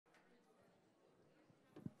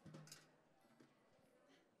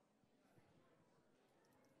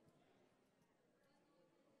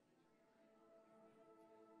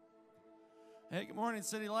Hey, good morning,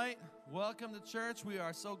 Citylight. Welcome to church. We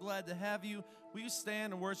are so glad to have you. Will you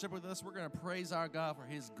stand and worship with us? We're going to praise our God for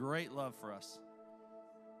his great love for us.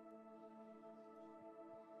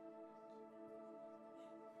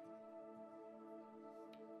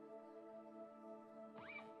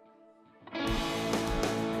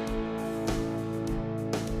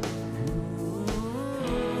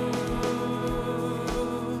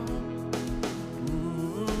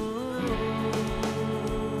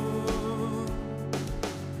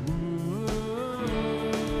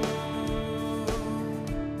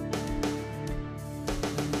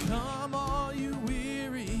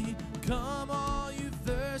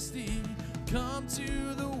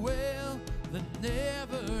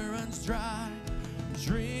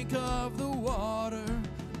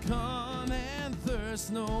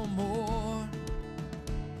 No more.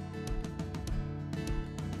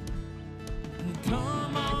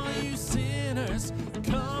 Come all you sinners,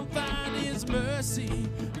 come find his mercy,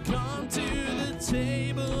 come to the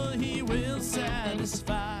table, he will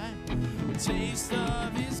satisfy. Taste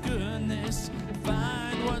of his goodness,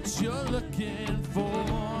 find what you're looking for.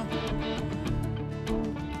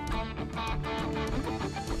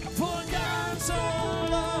 For God so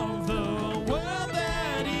loved the world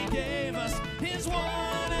that he gave us his one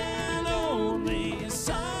and only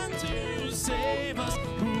Son to save us.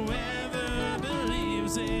 Whoever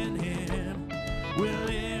believes in him will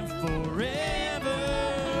live forever.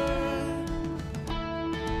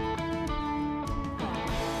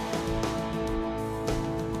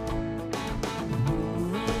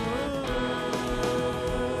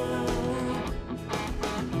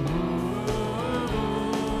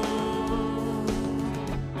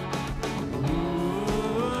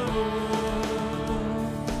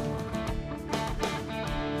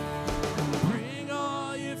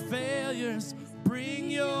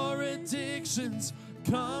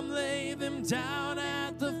 Come lay them down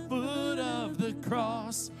at the foot of the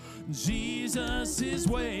cross. Jesus is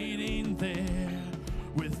waiting there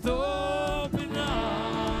with open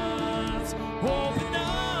arms, open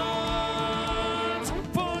arms.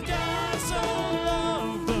 For God so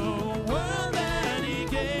loved the world that he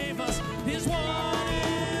gave us his one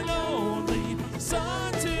and only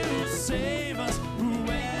Son to save us.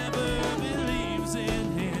 Whoever believes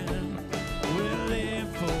in him will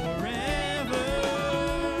live forever.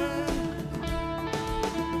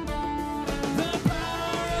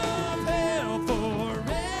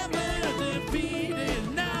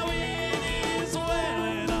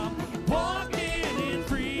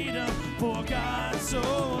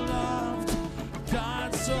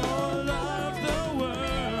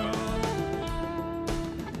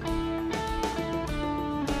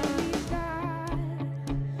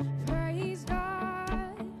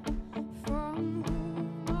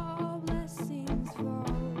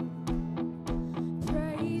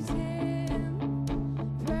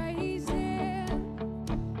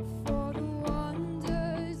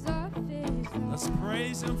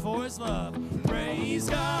 Praise him for his love. Praise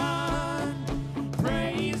God,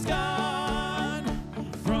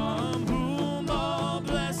 from whom all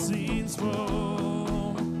blessings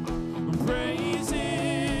flow. Praise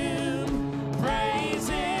him,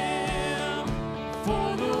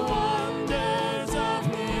 for the wonders of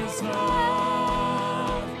his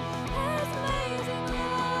love.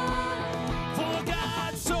 For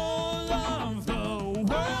God so loved the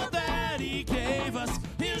world that he gave us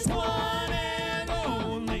his one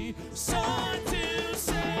Son to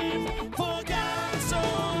save. For God so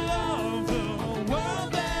loved the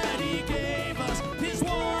world that he gave us his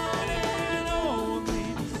one and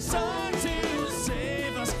only Son to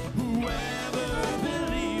save us. Whoever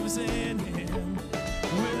believes in him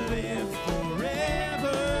will live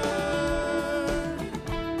forever.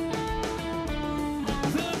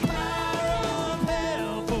 The power of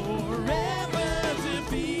hell forever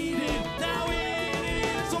defeated. Now it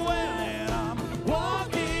is well, and I'm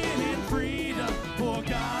walking. For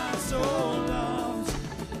God so loved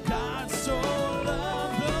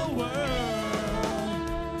the world.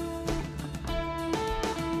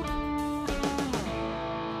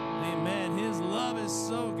 Amen. His love is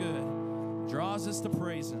so good. Draws us to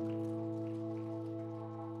praise him.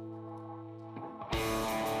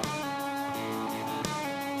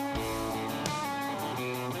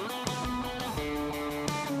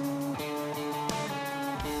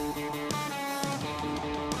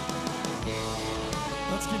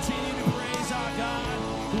 Let's continue to praise our God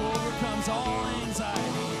who overcomes all anxiety.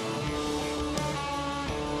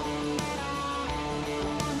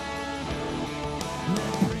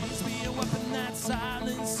 Let praise be a weapon that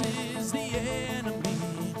silences the enemy.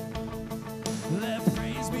 Let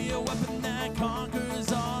praise be a weapon that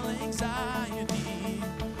conquers all anxiety.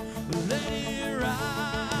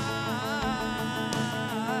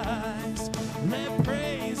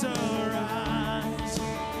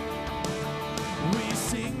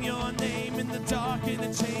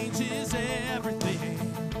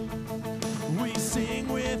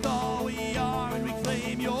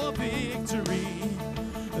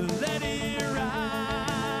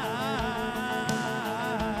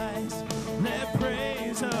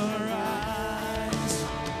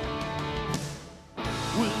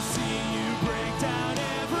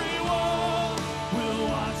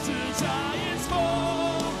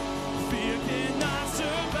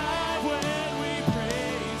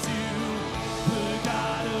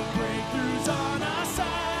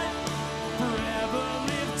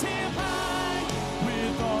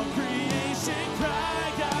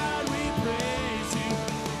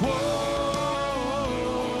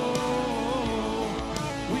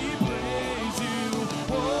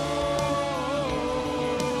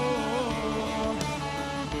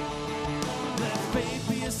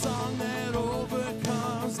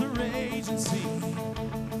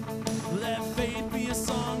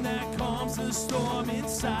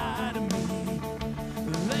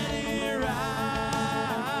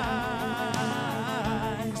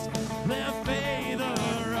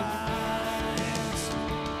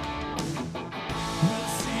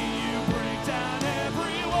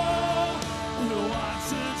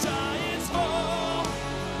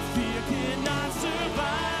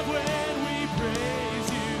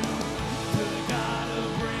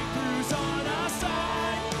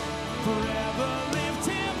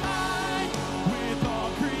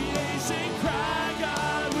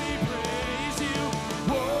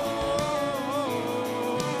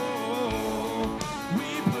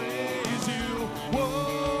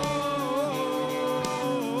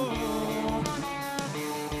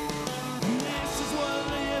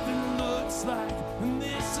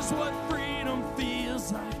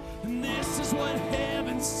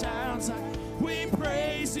 heaven sounds like. We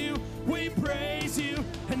praise you,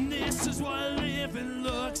 and this is what living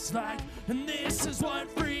looks like, and this is what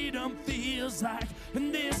freedom feels like,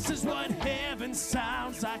 and this is what heaven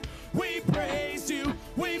sounds like. We praise you,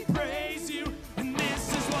 and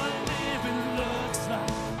this is what living looks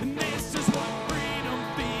like, and this is what freedom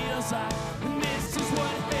feels like, and this is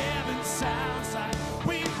what heaven sounds like.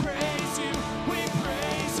 We praise you,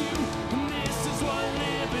 and this is what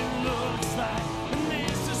living looks like, and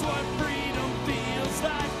this is what freedom feels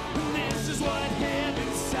like, and this is what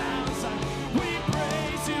heaven sounds like. We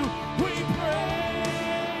praise you,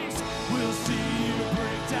 we'll see you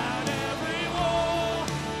break down every wall,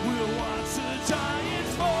 we'll watch the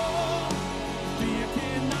giants fall. Fear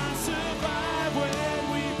cannot survive when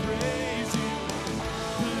we praise you.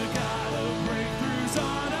 The God of breakthroughs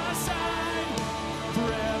on our side,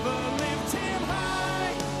 forever lift him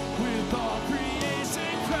high. With all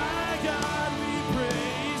creation cry, God, we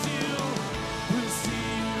praise you. We'll see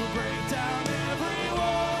you break down every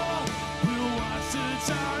wall, we'll watch the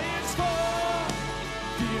giants fall.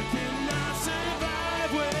 Fear cannot survive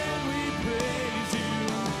when we praise you.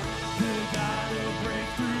 The God of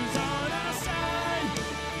breakthroughs on our side,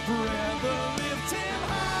 forever lift him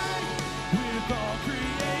high. With all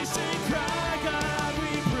creation cry, God,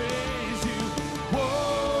 we praise you. Whoa,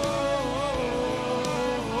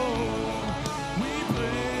 we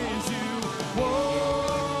praise you. Whoa,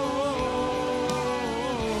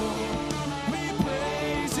 we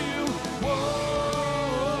praise you. Whoa,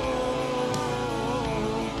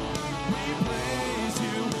 we praise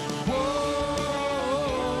you. Whoa,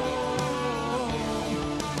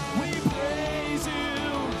 we praise you.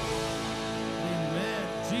 Amen.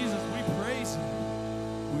 Jesus, we praise you.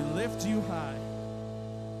 We lift you high.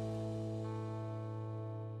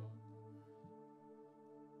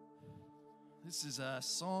 This is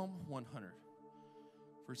Psalm 100,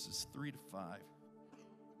 verses 3 to 5.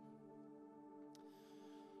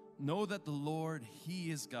 Know that the Lord,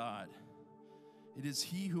 he is God. It is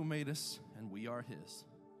he who made us, and we are his.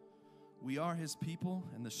 We are his people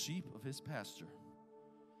and the sheep of his pasture.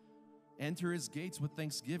 Enter his gates with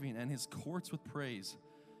thanksgiving and his courts with praise.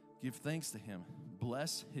 Give thanks to him.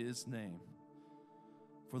 Bless his name.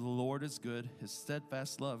 For the Lord is good. His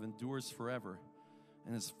steadfast love endures forever,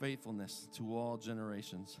 and his faithfulness to all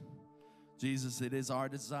generations. Jesus, it is our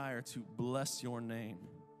desire to bless your name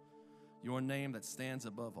that stands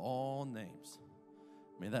above all names.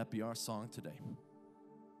 May that be our song today.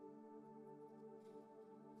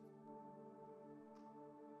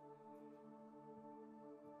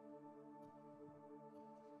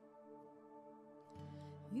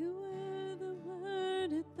 You were the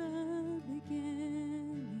Word at the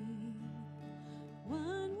beginning,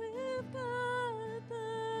 one with God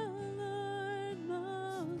the Lord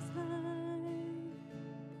Most High.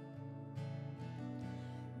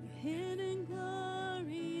 Your hidden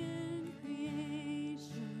glory in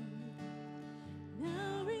creation,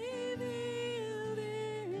 now revealed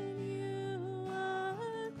in you are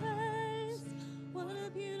Christ. What a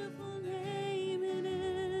beautiful name it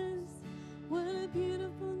is. What a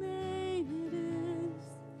beautiful name.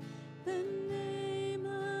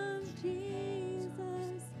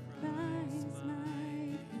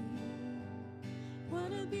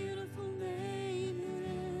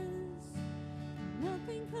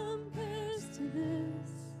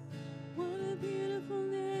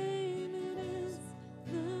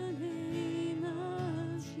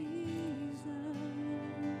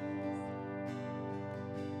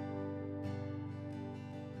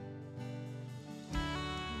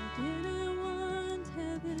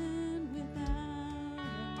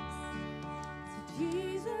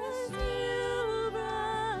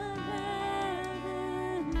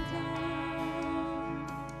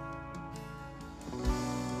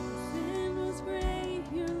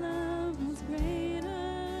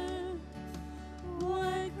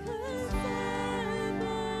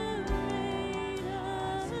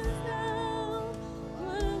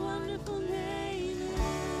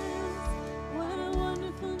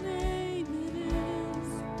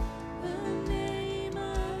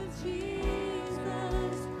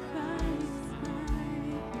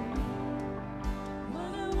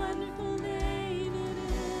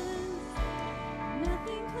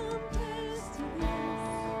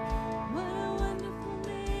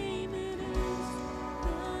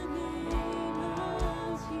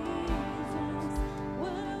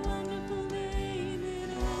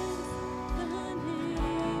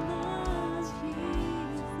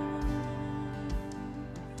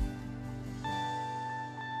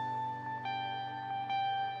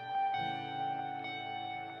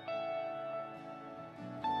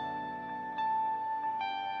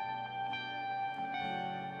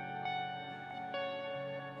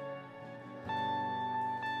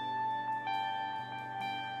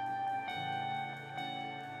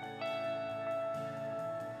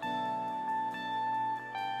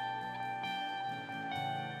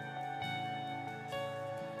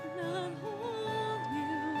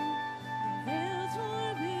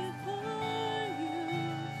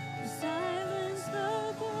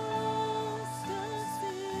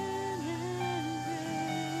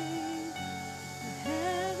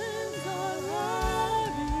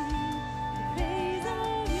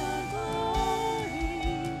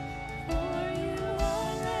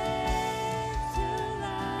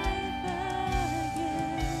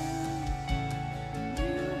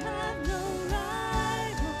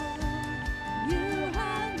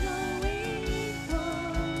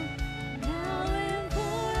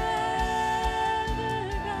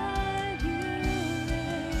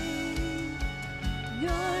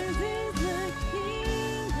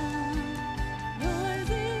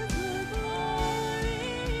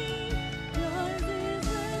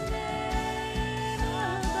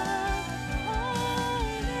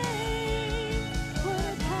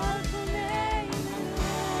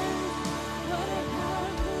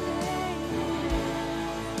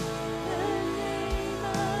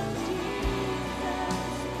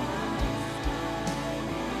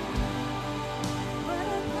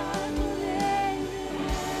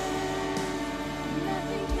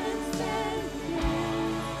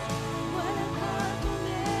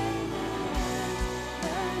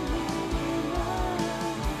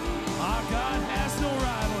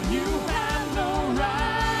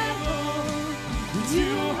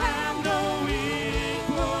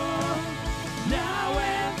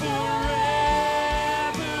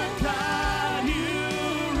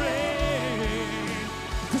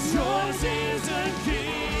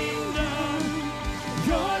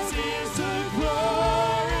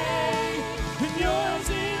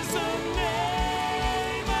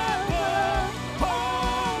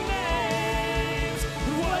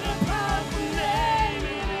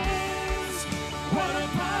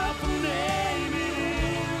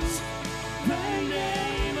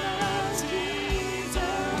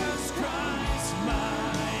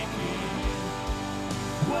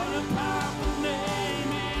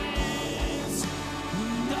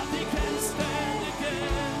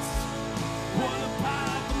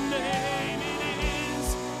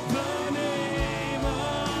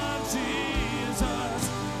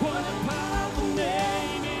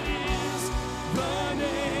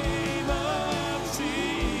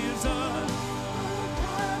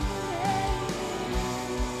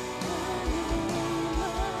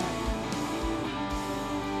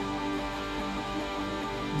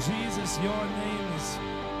 Jesus, your name is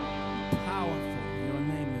powerful. Your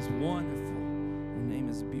name is wonderful. Your name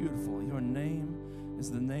is beautiful. Your name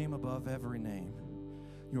is the name above every name.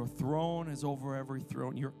 Your throne is over every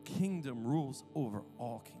throne. Your kingdom rules over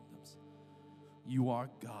all kingdoms. You are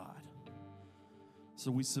God.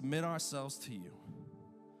 So we submit ourselves to you.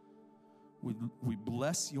 We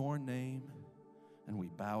bless your name and we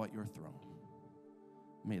bow at your throne.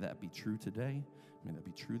 May that be true today. May that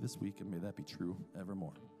be true this week, and may that be true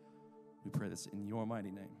evermore. We pray this in your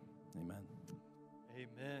mighty name. Amen.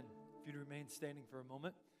 Amen. If you'd remain standing for a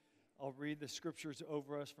moment, I'll read the scriptures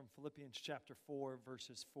over us from Philippians chapter 4,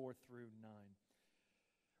 verses 4 through 9.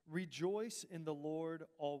 Rejoice in the Lord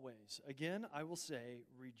always. Again, I will say,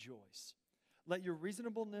 rejoice. Let your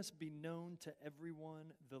reasonableness be known to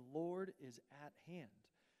everyone. The Lord is at hand.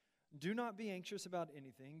 Do not be anxious about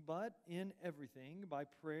anything, but in everything, by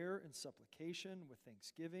prayer and supplication with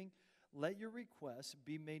thanksgiving, let your requests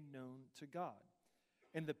be made known to God.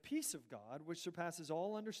 And the peace of God, which surpasses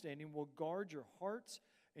all understanding, will guard your hearts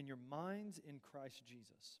and your minds in Christ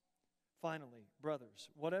Jesus. Finally, brothers,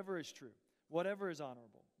 whatever is true, whatever is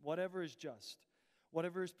honorable, whatever is just,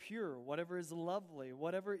 whatever is pure, whatever is lovely,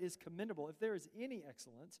 whatever is commendable, if there is any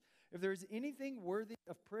excellence, if there is anything worthy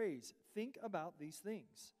of praise, think about these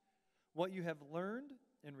things. What you have learned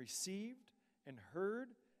and received and heard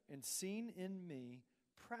and seen in me,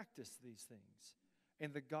 practice these things,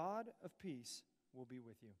 and the God of peace will be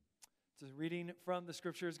with you. It's a reading from the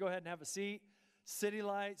scriptures. Go ahead and have a seat.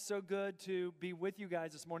 Citylight, so good to be with you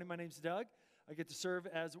guys this morning. My name's Doug. I get to serve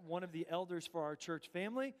as one of the elders for our church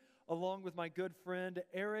family, along with my good friend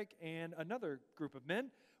Erick and another group of men.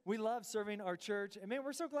 We love serving our church. And man,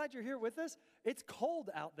 we're so glad you're here with us. It's cold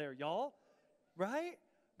out there, y'all, right?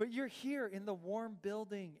 But you're here in the warm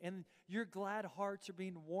building, and your glad hearts are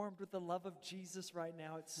being warmed with the love of Jesus right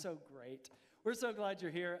now. It's so great. We're so glad you're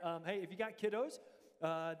here. Hey, if you got kiddos,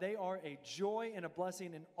 they are a joy and a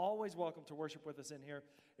blessing and always welcome to worship with us in here.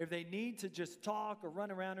 If they need to just talk or run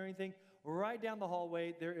around or anything, right down the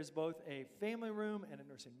hallway, there is both a family room and a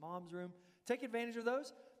nursing mom's room. Take advantage of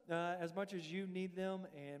those as much as you need them,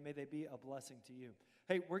 and may they be a blessing to you.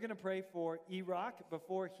 Hey, we're going to pray for Erick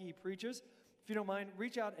before he preaches. If you don't mind,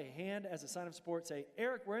 reach out a hand as a sign of support. Say,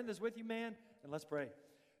 Erick, we're in this with you, man, and let's pray.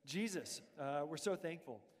 Jesus, we're so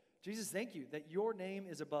thankful. Jesus, thank you that your name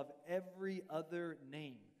is above every other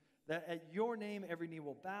name. That at your name every knee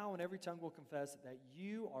will bow and every tongue will confess that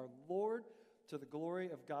you are Lord to the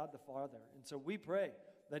glory of God the Father. And so we pray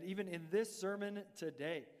that even in this sermon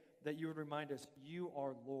today, that you would remind us you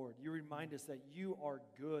are Lord. You remind us that you are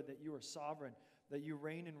good, that you are sovereign, that you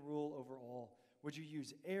reign and rule over all. Would you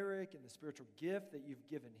use Erick and the spiritual gift that you've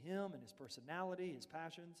given him and his personality, his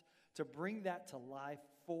passions, to bring that to life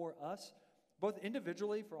for us, both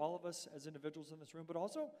individually, for all of us as individuals in this room, but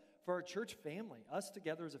also for our church family, us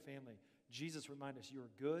together as a family. Jesus, remind us you are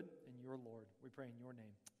good and you're Lord. We pray in your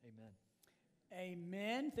name. Amen.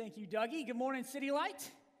 Amen. Thank you, Dougie. Good morning, Citylight.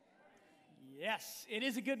 Yes, it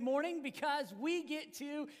is a good morning because we get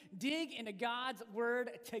to dig into God's Word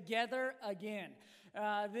together again.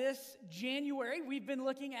 This January, we've been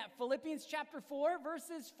looking at Philippians chapter 4,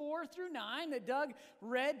 verses 4 through 9 that Doug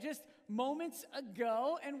read just moments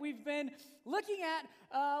ago. And we've been looking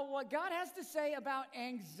at what God has to say about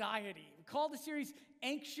anxiety. We call the series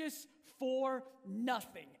Anxious for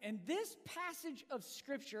Nothing. And this passage of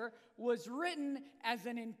Scripture was written as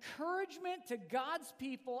an encouragement to God's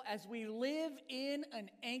people as we live in an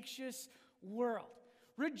anxious world.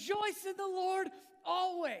 Rejoice in the Lord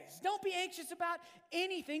always. Don't be anxious about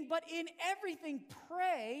anything, but in everything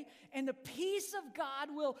pray, and the peace of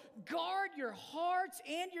God will guard your hearts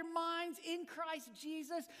and your minds in Christ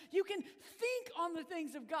Jesus. You can think on the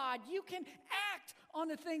things of God. You can act on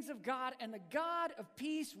the things of God, and the God of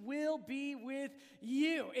peace will be with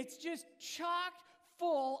you. It's just chock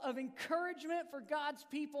full of encouragement for God's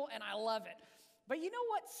people, and I love it. But you know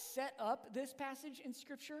what set up this passage in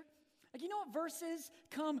Scripture? Like, you know what verses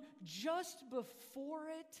come just before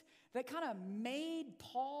it that kind of made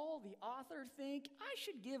Paul, the author, think, I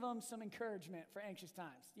should give them some encouragement for anxious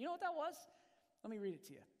times. You know what that was? Let me read it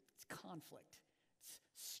to you. It's conflict. It's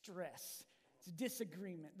stress. It's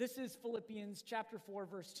disagreement. This is Philippians chapter 4,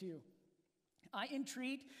 verse 2. I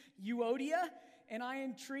entreat Euodia and I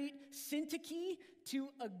entreat Syntyche to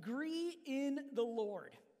agree in the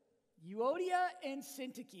Lord. Euodia and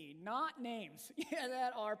Syntyche, not names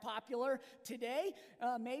that are popular today,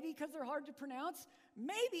 maybe because they're hard to pronounce.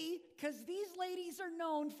 maybe because these ladies are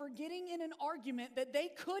known for getting in an argument that they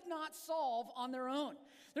could not solve on their own.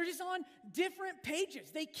 They're just on different pages.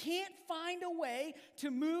 They can't find a way to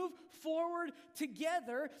move forward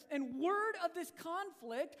together. And word of this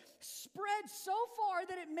conflict spread so far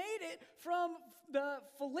that it made it from the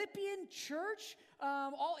Philippian church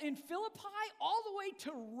all in Philippi all the way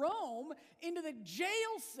to Rome into the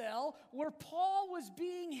jail cell where Paul was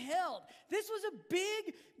being held. This was a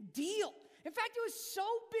big deal. In fact, it was so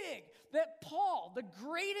big that Paul, the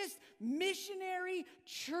greatest missionary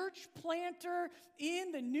church planter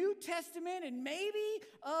in the New Testament and maybe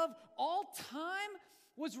of all time,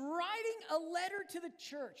 was writing a letter to the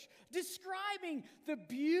church describing the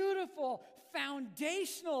beautiful,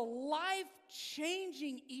 foundational,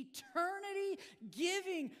 life-changing,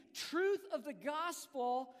 eternity-giving truth of the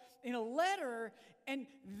gospel in a letter. And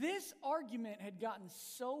this argument had gotten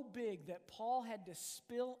so big that Paul had to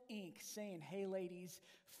spill ink saying, hey, ladies,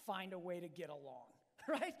 find a way to get along,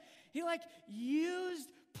 right? He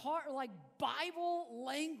used Bible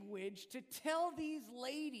language to tell these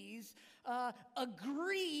ladies,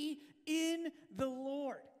 agree in the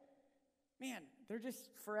Lord. Man, they're just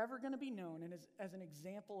forever going to be known as an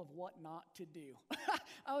example of what not to do.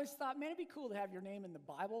 I always thought, man, it'd be cool to have your name in the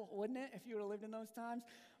Bible, wouldn't it, if you would have lived in those times?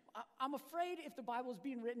 I'm afraid if the Bible was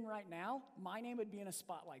being written right now, my name would be in a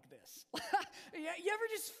spot like this. You ever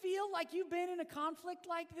just feel like you've been in a conflict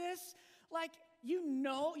like this? Like, you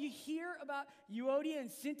hear about Euodia and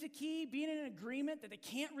Syntyche being in an agreement that they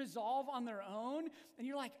can't resolve on their own, and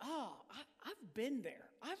you're like, oh, I've been there.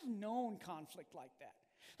 I've known conflict like that.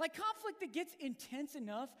 Like conflict that gets intense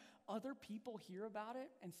enough, other people hear about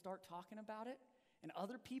it and start talking about it, and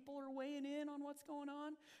other people are weighing in on what's going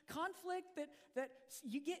on. Conflict that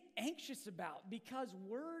you get anxious about because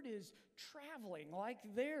word is traveling like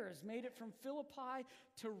theirs, made it from Philippi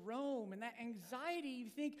to Rome. And that anxiety,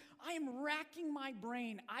 you think, I am racking my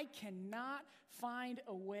brain. I cannot find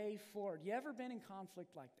a way forward. You ever been in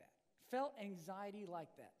conflict like that? Felt anxiety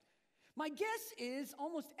like that? My guess is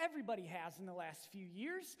almost everybody has in the last few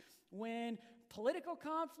years when political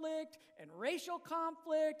conflict and racial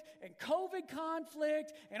conflict and COVID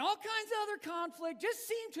conflict and all kinds of other conflict just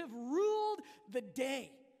seem to have ruled the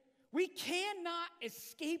day. We cannot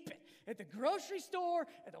escape it. At the grocery store,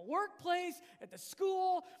 at the workplace, at the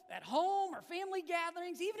school, at home, or family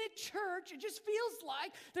gatherings, even at church, it just feels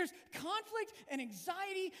like there's conflict and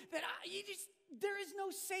anxiety that there is no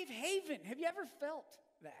safe haven. Have you ever felt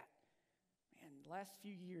that? Man, the last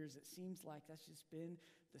few years, it seems like that's just been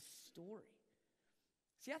the story.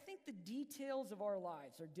 See, I think the details of our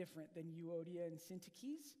lives are different than Euodia and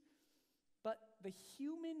Syntyche's, but the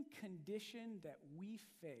human condition that we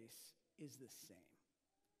face is the same.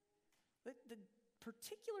 The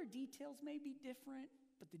particular details may be different,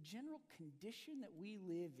 but the general condition that we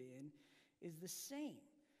live in is the same.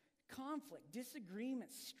 Conflict,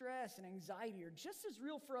 disagreement, stress, and anxiety are just as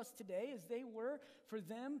real for us today as they were for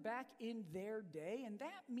them back in their day. And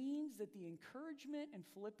that means that the encouragement in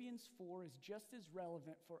Philippians 4 is just as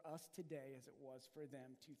relevant for us today as it was for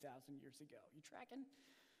them 2,000 years ago. You tracking?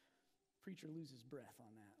 Preacher loses breath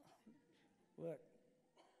on that. Look,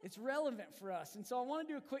 it's relevant for us. And so I want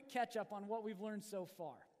to do a quick catch up on what we've learned so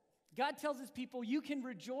far. God tells his people, you can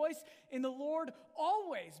rejoice in the Lord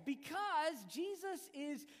always because Jesus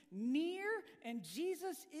is near and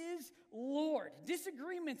Jesus is Lord.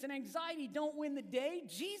 Disagreements and anxiety don't win the day.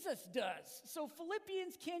 Jesus does. So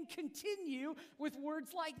Philippians can continue with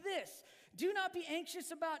words like this. Do not be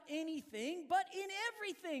anxious about anything, but in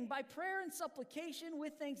everything, by prayer and supplication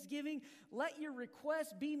with thanksgiving, let your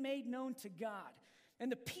requests be made known to God.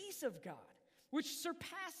 And the peace of God, which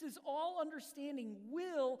surpasses all understanding,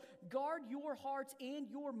 will guard your hearts and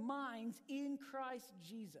your minds in Christ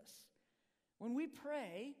Jesus. When we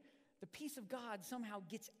pray, the peace of God somehow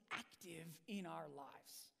gets active in our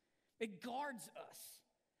lives. It guards us.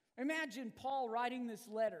 Imagine Paul writing this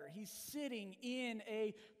letter. He's sitting in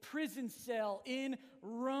a prison cell in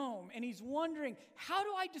Rome, and he's wondering, how do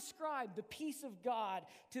I describe the peace of God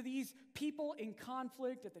to these people in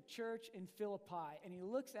conflict at the church in Philippi? And he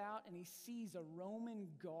looks out and he sees a Roman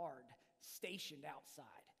guard stationed outside.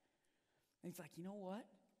 And he's like, you know what?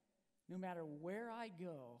 No matter where I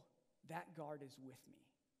go, that guard is with me.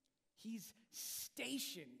 He's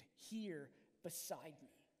stationed here beside me.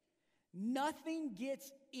 Nothing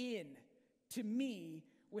gets in to me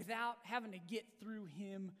without having to get through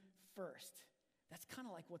him first. That's kind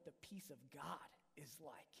of like what the peace of God is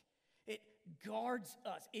like. It guards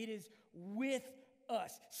us. It is with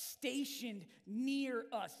us, stationed near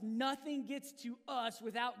us. Nothing gets to us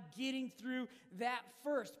without getting through that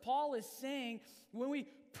first. Paul is saying when we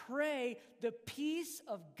pray, the peace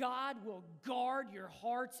of God will guard your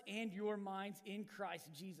hearts and your minds in Christ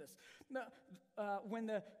Jesus. When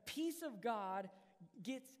the peace of God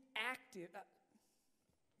gets active,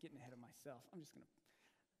 getting ahead of myself,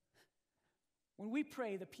 when we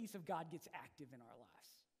pray, the peace of God gets active in our lives.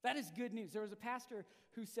 That is good news. There was a pastor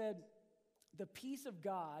who said, the peace of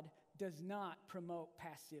God does not promote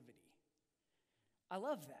passivity. I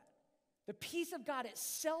love that. The peace of God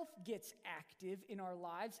itself gets active in our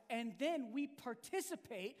lives, and then we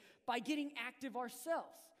participate by getting active ourselves.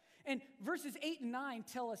 And verses 8 and 9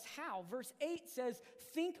 tell us how. Verse 8 says,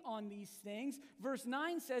 think on these things. Verse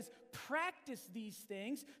 9 says, practice these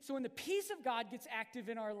things. So when the peace of God gets active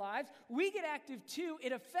in our lives, we get active too.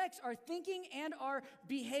 It affects our thinking and our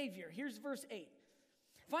behavior. Here's verse 8.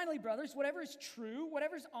 Finally, brothers, whatever is true,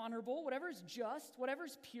 whatever is honorable, whatever is just, whatever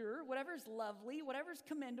is pure, whatever is lovely, whatever is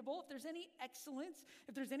commendable, if there's any excellence,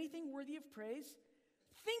 if there's anything worthy of praise,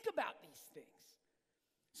 think about these things.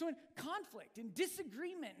 So when conflict and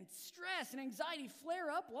disagreement and stress and anxiety flare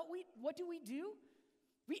up, what do?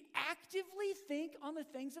 We actively think on the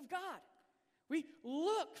things of God. We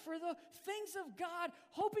look for the things of God,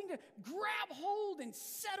 hoping to grab hold and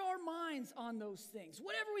set our minds on those things.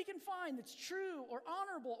 Whatever we can find that's true or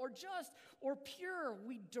honorable or just or pure,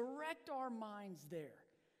 we direct our minds there.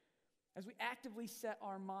 As we actively set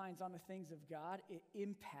our minds on the things of God, it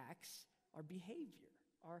impacts our behavior,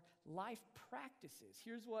 our life practices.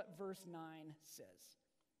 Here's what verse 9 says.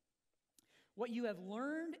 What you have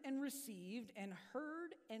learned and received and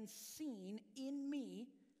heard and seen in me,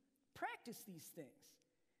 practice these things,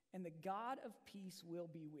 and the God of peace will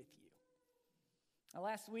be with you. Now,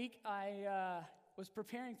 last week, I was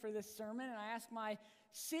preparing for this sermon, and I asked my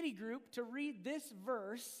city group to read this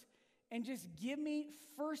verse and just give me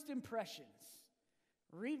first impressions.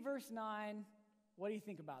 Read verse 9. What do you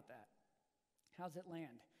think about that? How's it land?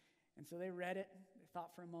 And so they read it, they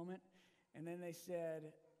thought for a moment, and then they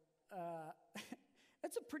said,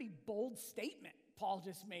 that's a pretty bold statement Paul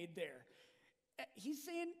just made there. He's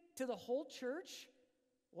saying to the whole church,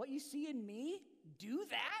 what you see in me, do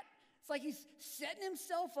that? It's like he's setting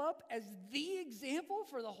himself up as the example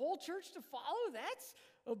for the whole church to follow. That's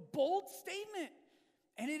a bold statement.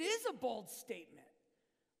 And it is a bold statement.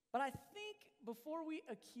 But I think before we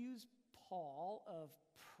accuse Paul of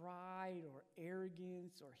pride or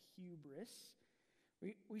arrogance or hubris,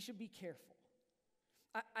 we should be careful.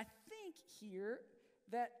 I think here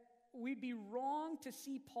that we'd be wrong to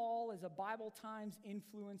see Paul as a Bible Times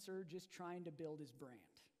influencer just trying to build his brand.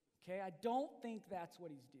 Okay, I don't think that's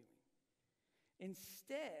what he's doing.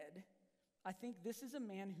 Instead, I think this is a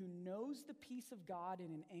man who knows the peace of God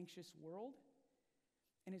in an anxious world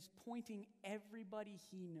and is pointing everybody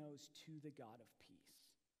he knows to the God of peace.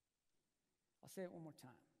 I'll say it one more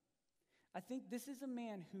time. I think this is a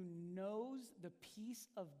man who knows the peace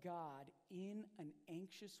of God in an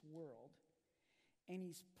anxious world, and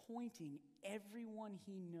he's pointing everyone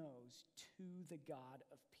he knows to the God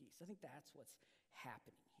of peace. I think that's what's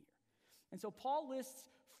happening here. And so Paul lists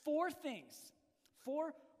four things,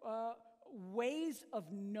 four ways of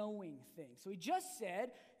knowing things. So he just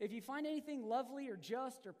said, if you find anything lovely or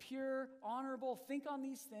just or pure, honorable, think on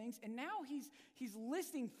these things. And now he's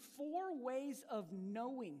listing four ways of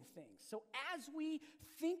knowing things. So as we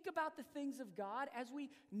think about the things of God, as we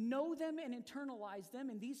know them and internalize them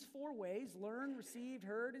in these four ways, learned, received,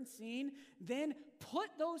 heard, and seen, then put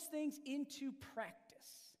those things into practice.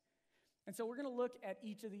 And so we're going to look at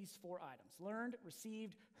each of these four items: learned,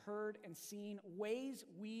 received, heard, and seen, ways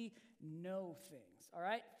we know things. All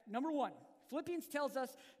right? Number one, Philippians tells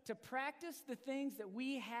us to practice the things that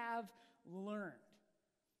we have learned.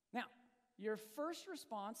 Now, your first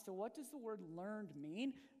response to what does the word learned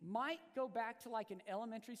mean might go back to like an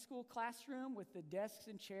elementary school classroom with the desks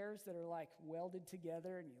and chairs that are like welded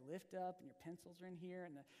together, and you lift up and your pencils are in here,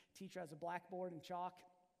 and the teacher has a blackboard and chalk.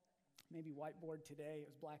 Maybe whiteboard today, it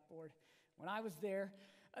was blackboard when I was there.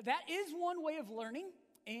 That is one way of learning,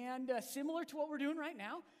 and similar to what we're doing right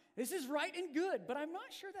now. This is right and good, but I'm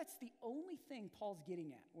not sure that's the only thing Paul's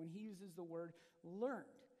getting at when he uses the word learned.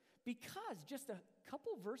 Because just a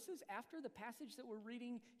couple verses after the passage that we're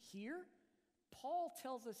reading here, Paul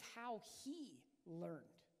tells us how he learned.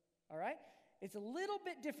 All right? It's a little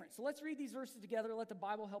bit different. So let's read these verses together. Let the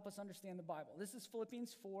Bible help us understand the Bible. This is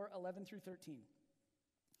Philippians 4:11 through 13.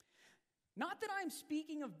 Not that I am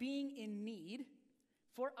speaking of being in need,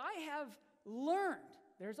 for I have learned,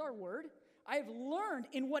 there's our word, I have learned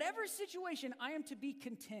in whatever situation I am to be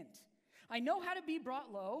content. I know how to be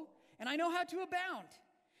brought low, and I know how to abound.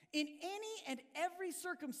 In any and every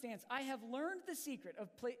circumstance, I have learned the secret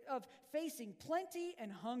of facing plenty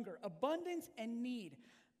and hunger, abundance and need.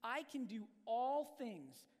 I can do all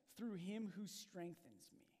things through him who strengthens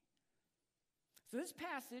me. So this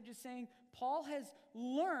passage is saying Paul has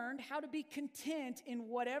learned how to be content in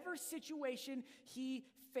whatever situation he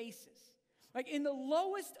faces. Like in the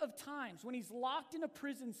lowest of times, when he's locked in a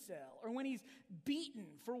prison cell, or when he's beaten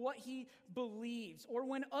for what he believes, or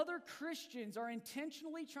when other Christians are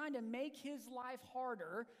intentionally trying to make his life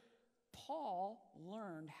harder, Paul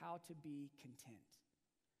learned how to be content.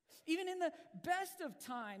 Even in the best of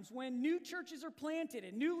times, when new churches are planted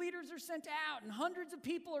and new leaders are sent out and hundreds of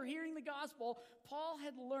people are hearing the gospel, Paul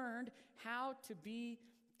had learned how to be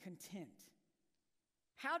content.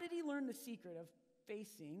 How did he learn the secret of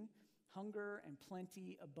facing hunger and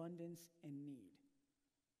plenty, abundance and need?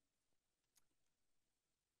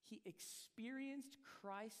 He experienced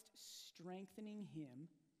Christ strengthening him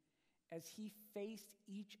as he faced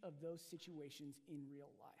each of those situations in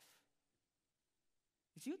real life.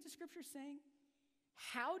 You see what the scripture's saying?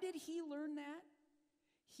 How did he learn that?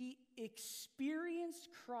 He experienced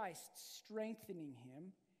Christ strengthening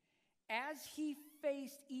him as he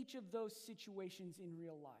faced each of those situations in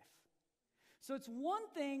real life. So it's one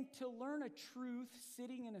thing to learn a truth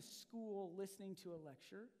sitting in a school listening to a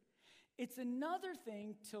lecture. It's another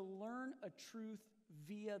thing to learn a truth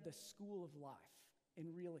via the school of life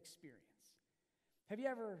in real experience. Have you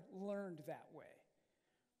ever learned that way?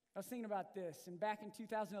 I was thinking about this, and back in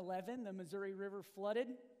 2011, the Missouri River flooded.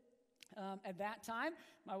 At that time,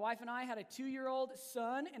 my wife and I had a 2-year-old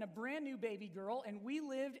son and a brand new baby girl, and we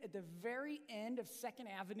lived at the very end of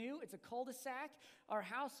 2nd Avenue. It's a cul-de-sac. Our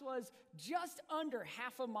house was just under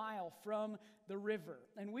half a mile from the river,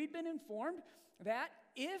 and we'd been informed that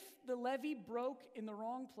if the levee broke in the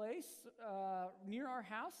wrong place near our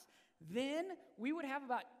house, then we would have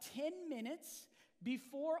about 10 minutes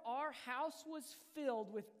before our house was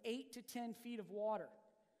filled with 8 to 10 feet of water.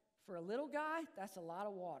 For a little guy, that's a lot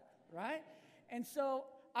of water, right? And so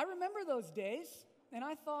I remember those days, and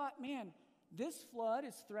I thought, man, this flood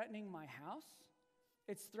is threatening my house.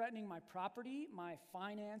 It's threatening my property, my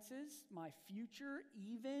finances, my future,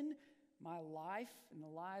 even my life and the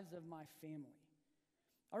lives of my family.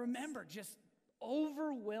 I remember just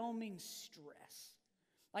overwhelming stress,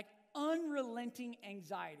 like unrelenting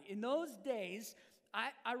anxiety. In those days,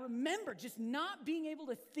 I remember just not being able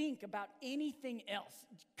to think about anything else,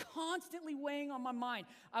 constantly weighing on my mind.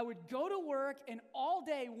 I would go to work and all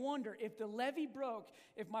day wonder if the levee broke,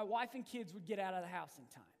 if my wife and kids would get out of the house in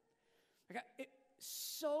time.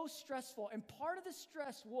 So stressful. And part of the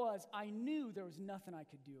stress was I knew there was nothing I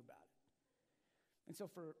could do about it. And so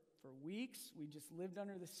for weeks, we just lived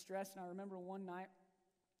under the stress. And I remember one night,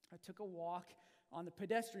 I took a walk on the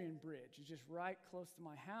pedestrian bridge. It's just right close to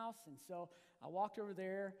my house. And so I walked over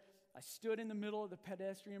there. I stood in the middle of the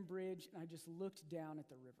pedestrian bridge, and I just looked down at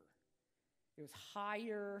the river. It was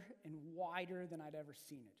higher and wider than I'd ever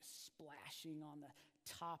seen it, just splashing on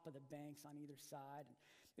the top of the banks on either side. And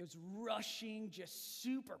it was rushing just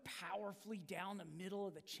super powerfully down the middle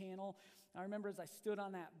of the channel. I remember as I stood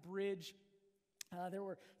on that bridge, there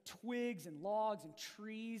were twigs and logs and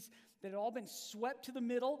trees that had all been swept to the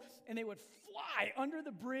middle, and they would fly under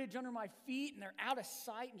the bridge under my feet, and they're out of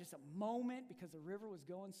sight in just a moment because the river was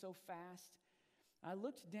going so fast. I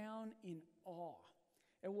looked down in awe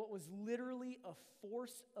at what was literally a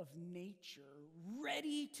force of nature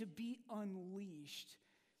ready to be unleashed,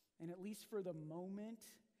 and at least for the moment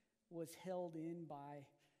was held in by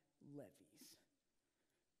levees.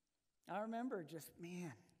 I remember just,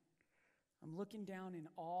 man, I'm looking down in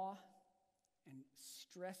awe and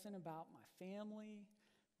stressing about my family,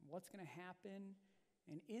 what's going to happen.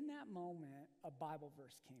 And in that moment, a Bible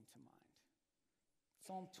verse came to mind.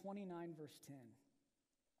 Psalm 29, verse 10.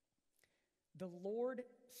 The Lord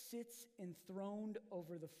sits enthroned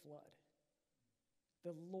over the flood.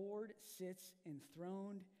 The Lord sits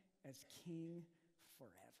enthroned as king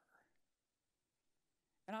forever.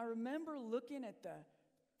 And I remember looking at the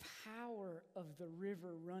power of the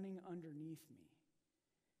river running underneath me.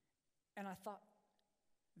 And I thought,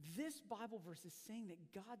 this Bible verse is saying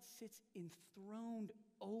that God sits enthroned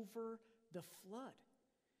over the flood.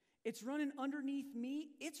 It's running underneath me.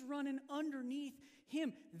 It's running underneath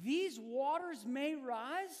him. These waters may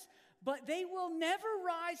rise, but they will never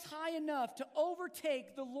rise high enough to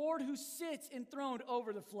overtake the Lord who sits enthroned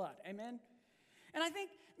over the flood. Amen? And I think,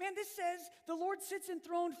 man, this says the Lord sits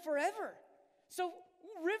enthroned forever. So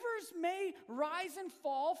rivers may rise and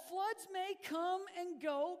fall, floods may come and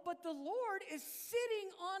go, but the Lord is sitting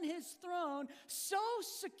on his throne so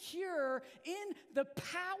secure in the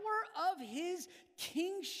power of his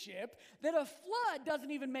kingship that a flood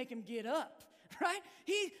doesn't even make him get up, right?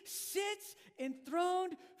 He sits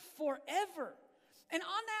enthroned forever. And on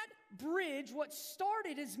that bridge, what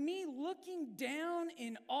started as me looking down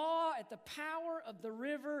in awe at the power of the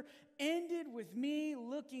river ended with me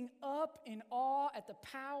looking up in awe at the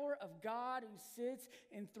power of God who sits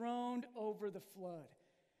enthroned over the flood.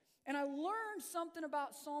 And I learned something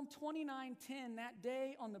about Psalm 29:10 that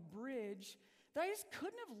day on the bridge that I just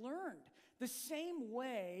couldn't have learned the same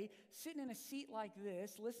way sitting in a seat like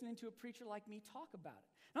this, listening to a preacher like me talk about it.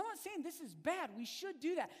 And I'm not saying this is bad. We should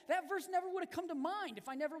do that. That verse never would have come to mind if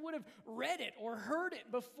I never would have read it or heard it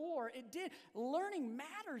before. It did. Learning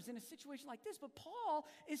matters in a situation like this. But Paul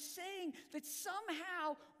is saying that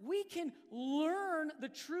somehow we can learn the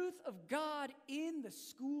truth of God in the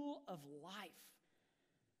school of life.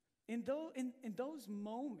 In those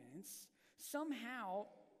moments, somehow,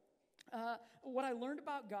 what I learned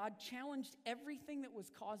about God challenged everything that was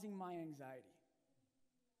causing my anxiety.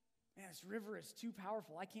 Man, this river is too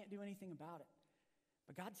powerful. I can't do anything about it.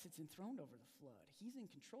 But God sits enthroned over the flood. He's in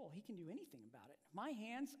control. He can do anything about it.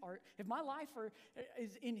 If my life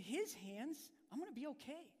is in His hands, I'm going to be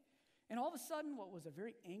okay. And all of a sudden, what was a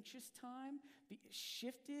very anxious time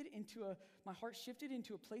my heart shifted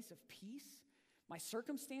into a place of peace. My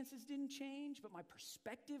circumstances didn't change, but my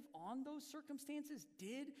perspective on those circumstances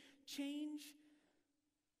did change.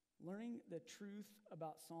 Learning the truth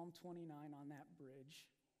about Psalm 29 on that bridge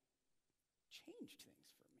changed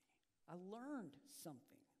things for me. I learned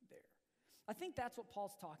something there. I think that's what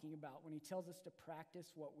Paul's talking about when he tells us to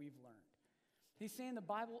practice what we've learned. He's saying the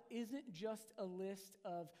Bible isn't just a list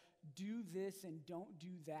of do this and don't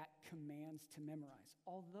do that commands to memorize,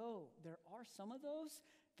 although there are some of those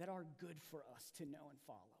that are good for us to know and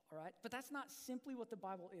follow, all right? But that's not simply what the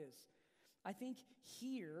Bible is. I think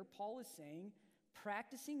here Paul is saying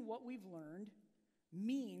practicing what we've learned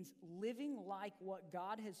means living like what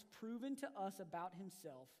God has proven to us about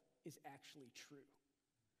Himself is actually true.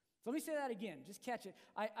 So let me say that again. Just catch it.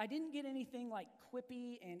 I didn't get anything like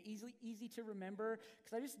quippy and easy to remember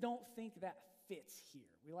because I just don't think that fits here.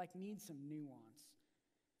 We need some nuance.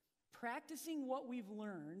 Practicing what we've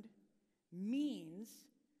learned means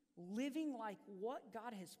living like what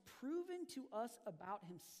God has proven to us about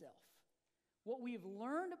Himself. What we have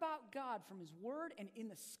learned about God from His Word and in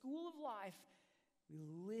the school of life, we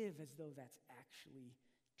live as though that's actually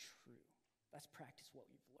true. Let's practice what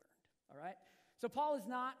we've learned, all right? So Paul is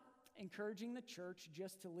not encouraging the church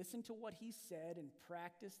just to listen to what he said and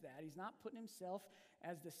practice that. He's not putting himself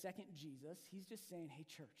as the second Jesus. He's just saying, hey,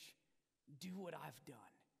 church, do what I've done,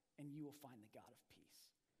 and you will find the God of peace.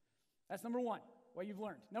 That's number one, what you've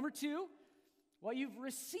learned. Number two, what you've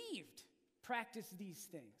received. Practice these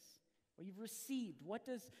things. What you've received. What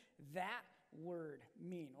does that word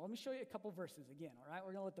mean? Well, let me show you a couple verses again, all right?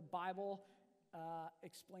 We're going to let the Bible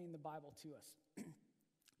explain the Bible to us.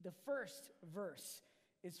 The first verse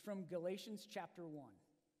is from Galatians chapter 1.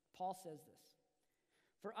 Paul says this,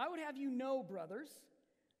 "For I would have you know, brothers,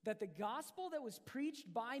 that the gospel that was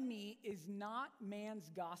preached by me is not man's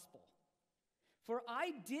gospel. For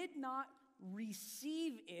I did not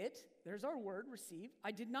receive it," there's our word, receive.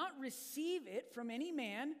 "I did not receive it from any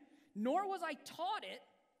man, nor was I taught it,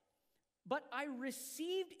 but I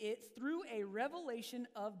received it through a revelation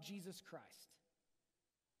of Jesus Christ."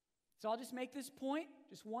 So I'll just make this point,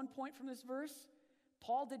 just one point from this verse.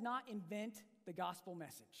 Paul did not invent the gospel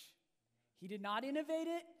message. He did not innovate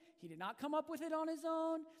it. He did not come up with it on his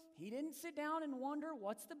own. He didn't sit down and wonder,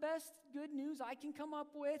 what's the best good news I can come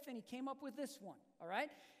up with? And he came up with this one, all right?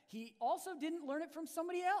 He also didn't learn it from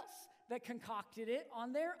somebody else that concocted it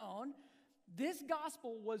on their own. This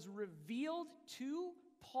gospel was revealed to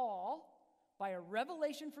Paul by a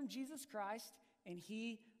revelation from Jesus Christ, and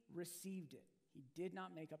he received it. He did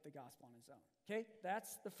not make up the gospel on his own. Okay,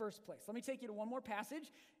 that's the first place. Let me take you to one more passage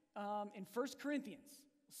in 1 Corinthians.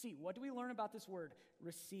 Let's see, what do we learn about this word,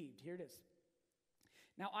 received? Here it is.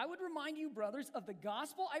 "Now I would remind you, brothers, of the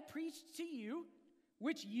gospel I preached to you,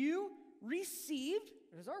 which you received,"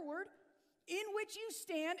 there's our word, "in which you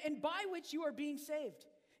stand and by which you are being saved,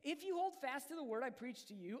 if you hold fast to the word I preached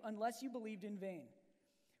to you, unless you believed in vain.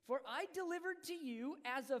 For I delivered to you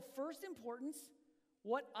as of first importance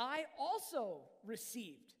what I also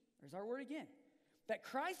received," there's our word again, "that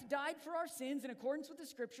Christ died for our sins in accordance with the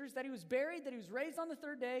Scriptures, that He was buried, that He was raised on the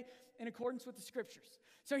third day in accordance with the Scriptures."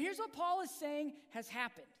 So here's what Paul is saying has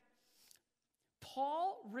happened.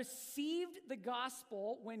 Paul received the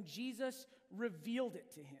gospel when Jesus revealed it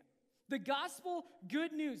to him. The gospel,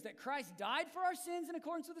 good news, that Christ died for our sins in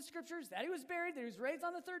accordance with the Scriptures, that He was buried, that He was raised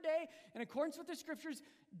on the third day in accordance with the Scriptures.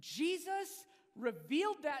 Jesus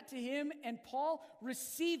revealed that to him, and Paul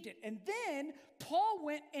received it. And then Paul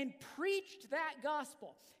went and preached that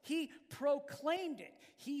gospel. He proclaimed it.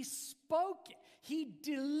 He spoke it. He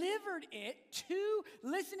delivered it to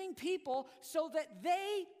listening people so that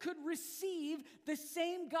they could receive the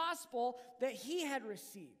same gospel that he had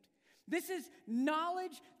received. This is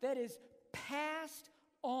knowledge that is passed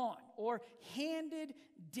on or handed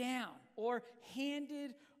down or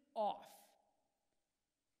handed off.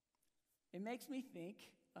 It makes me think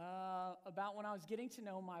about when I was getting to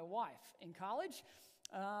know my wife. In college,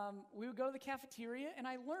 we would go to the cafeteria, and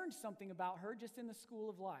I learned something about her just in the school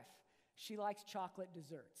of life. She likes chocolate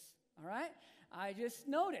desserts, all right? I just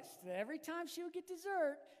noticed that every time she would get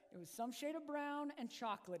dessert, it was some shade of brown and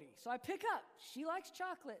chocolatey. So I pick up, she likes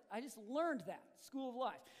chocolate. I just learned that, school of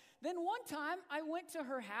life. Then one time, I went to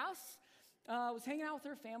her house, was hanging out with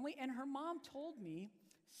her family, and her mom told me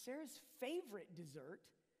Sarah's favorite dessert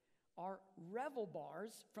are Revel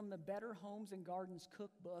bars from the Better Homes and Gardens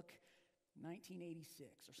cookbook,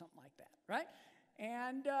 1986 or something like that, right?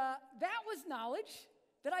 And that was knowledge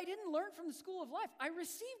that I didn't learn from the school of life. I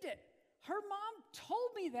received it. Her mom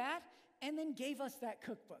told me that and then gave us that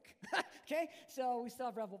cookbook, okay? So we still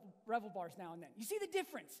have Revel bars now and then. You see the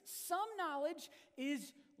difference? Some knowledge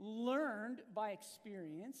is learned by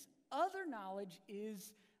experience. Other knowledge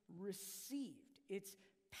is received. It's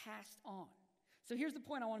passed on. So here's the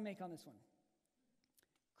point I want to make on this one.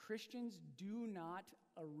 Christians do not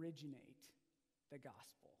originate the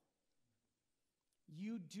gospel.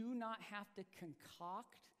 You do not have to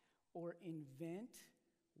concoct or invent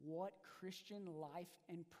what Christian life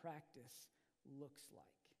and practice looks like.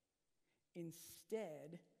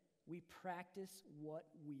 Instead, we practice what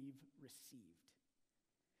we've received.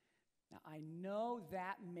 Now, I know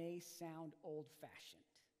that may sound old-fashioned,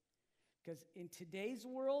 because in today's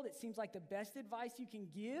world, it seems like the best advice you can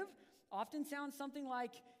give often sounds something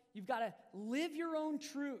like, you've got to live your own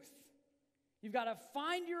truth. You've got to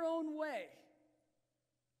find your own way.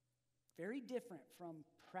 Very different from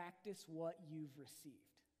practice what you've received,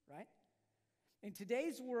 right? In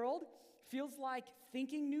today's world, feels like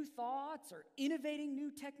thinking new thoughts or innovating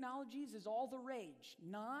new technologies is all the rage,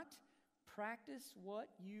 not practice what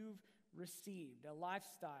you've received, a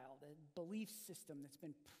lifestyle, a belief system that's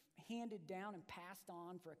been handed down and passed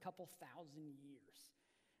on for a couple thousand years.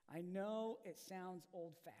 I know it sounds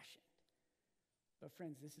old-fashioned, but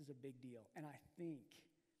friends, this is a big deal, and I think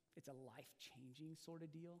it's a life-changing sort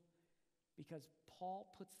of deal because Paul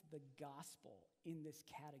puts the gospel in this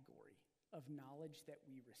category of knowledge that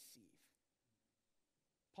we receive.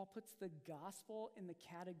 Paul puts the gospel in the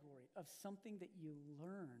category of something that you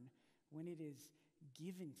learn when it is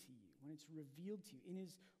given to you, when it's revealed to you in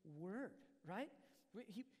his word, right?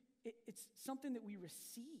 It's something that we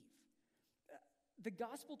receive. The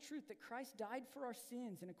gospel truth that Christ died for our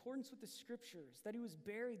sins in accordance with the scriptures, that he was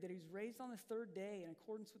buried, that he was raised on the third day in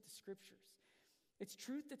accordance with the scriptures. It's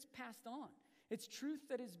truth that's passed on. It's truth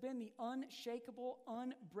that has been the unshakable,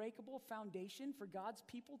 unbreakable foundation for God's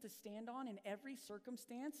people to stand on in every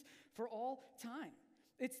circumstance for all time.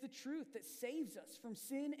 It's the truth that saves us from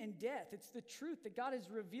sin and death. It's the truth that God has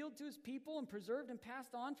revealed to his people and preserved and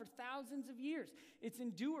passed on for thousands of years. It's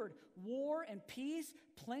endured war and peace,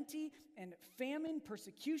 plenty and famine,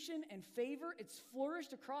 persecution and favor. It's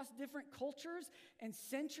flourished across different cultures and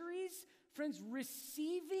centuries. Friends,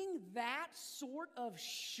 receiving that sort of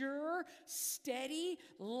sure, steady,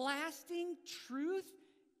 lasting truth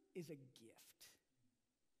is a gift.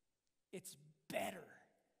 It's better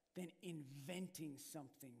than inventing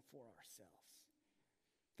something for ourselves.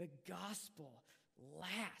 The gospel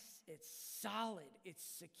lasts. It's solid. It's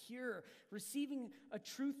secure. Receiving a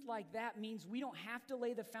truth like that means we don't have to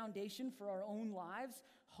lay the foundation for our own lives,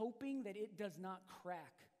 hoping that it does not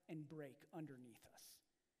crack and break underneath us.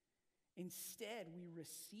 Instead, we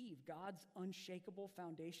receive God's unshakable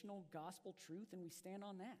foundational gospel truth and we stand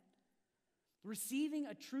on that. Receiving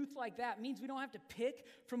a truth like that means we don't have to pick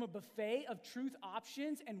from a buffet of truth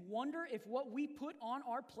options and wonder if what we put on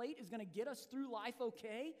our plate is going to get us through life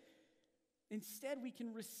okay. Instead, we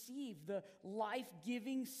can receive the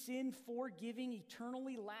life-giving, sin-forgiving,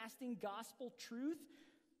 eternally lasting gospel truth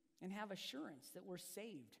and have assurance that we're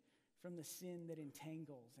saved from the sin that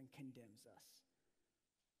entangles and condemns us.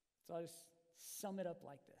 So I'll just sum it up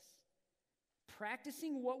like this.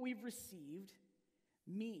 Practicing what we've received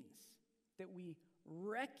means that we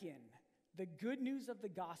reckon the good news of the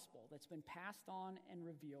gospel that's been passed on and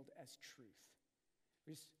revealed as truth.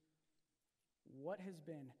 Just what has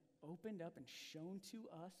been opened up and shown to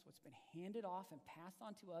us, what's been handed off and passed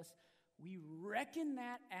on to us, we reckon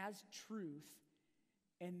that as truth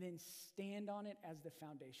and then stand on it as the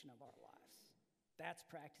foundation of our lives. That's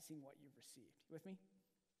practicing what you've received. You with me?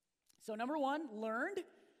 So number one, learned.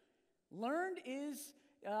 Learned is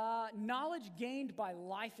knowledge gained by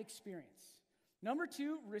life experience. Number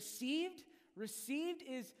 2, received. Received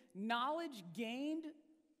is knowledge gained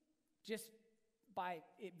just by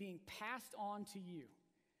it being passed on to you.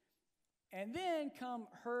 And then come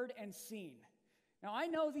heard and seen. Now, I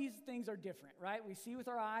know these things are different, right? We see with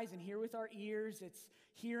our eyes and hear with our ears.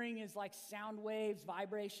 Hearing is like sound waves,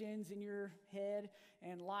 vibrations in your head,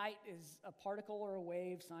 and light is a particle or a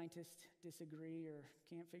wave. Scientists disagree or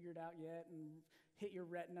can't figure it out yet and hit your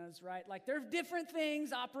retinas, right? Like, they're different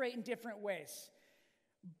things, operate in different ways.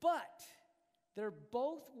 But they're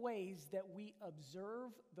both ways that we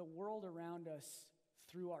observe the world around us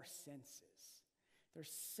through our senses. They're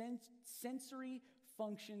sensory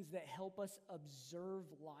functions that help us observe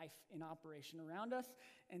life in operation around us.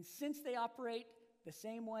 And since they operate the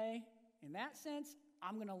same way, in that sense,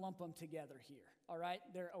 I'm going to lump them together here, all right?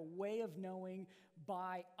 They're a way of knowing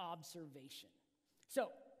by observation. So,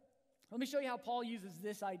 let me show you how Paul uses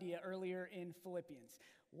this idea earlier in Philippians.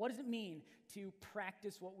 What does it mean to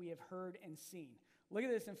practice what we have heard and seen? Look at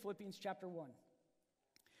this in Philippians chapter 1.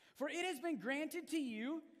 For it has been granted to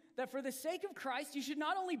you that for the sake of Christ you should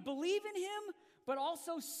not only believe in him, but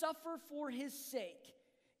also suffer for his sake,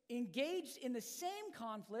 engaged in the same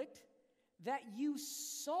conflict that you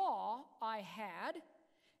saw I had,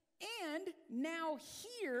 and now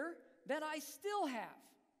hear that I still have.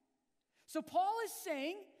 So Paul is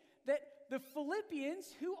saying that the Philippians,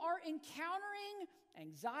 who are encountering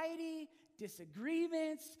anxiety,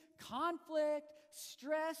 disagreements, conflict,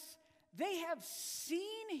 stress, they have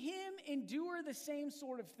seen him endure the same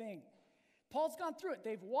sort of thing. Paul's gone through it.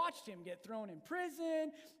 They've watched him get thrown in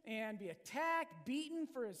prison and be attacked, beaten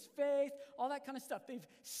for his faith, all that kind of stuff. They've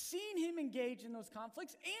seen him engage in those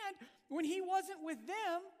conflicts. And when he wasn't with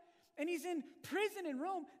them and he's in prison in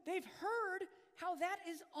Rome, they've heard how that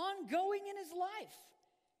is ongoing in his life.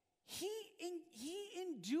 He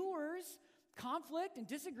endures conflict and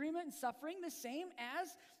disagreement and suffering the same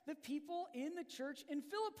as the people in the church in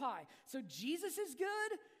Philippi. So Jesus is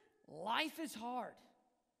good, life is hard.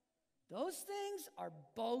 Those things are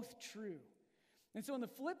both true. And so when the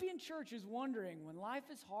Philippian church is wondering, when life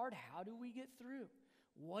is hard, how do we get through?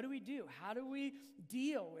 What do we do? How do we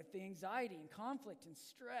deal with the anxiety and conflict and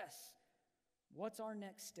stress? What's our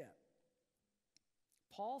next step?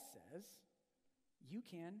 Paul says you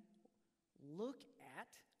can look at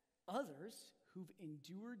others who've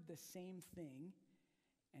endured the same thing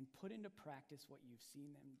and put into practice what you've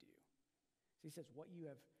seen them do. So he says, what you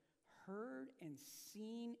have heard and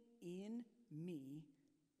seen in me,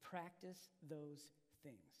 practice those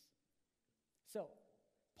things. So,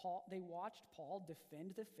 they watched Paul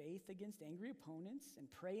defend the faith against angry opponents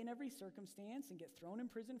and pray in every circumstance and get thrown in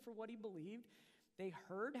prison for what he believed. They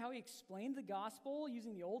heard how he explained the gospel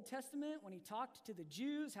using the Old Testament when he talked to the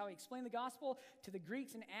Jews, how he explained the gospel to the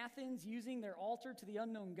Greeks in Athens using their altar to the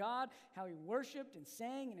unknown God, how he worshiped and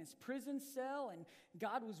sang in his prison cell, and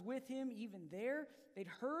God was with him even there. They'd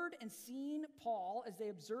heard and seen Paul as they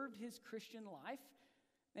observed his Christian life.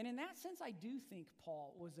 And in that sense, I do think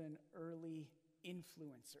Paul was an early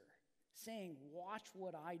influencer, saying, watch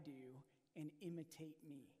what I do and imitate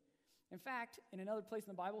me. In fact, in another place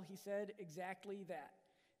in the Bible, he said exactly that.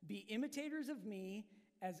 Be imitators of me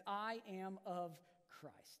as I am of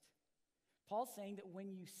Christ. Paul's saying that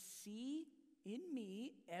when you see in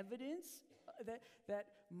me evidence that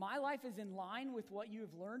my life is in line with what you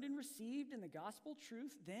have learned and received in the gospel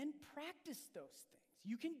truth, then practice those things.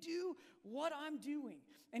 You can do what I'm doing.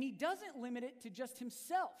 And he doesn't limit it to just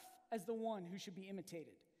himself as the one who should be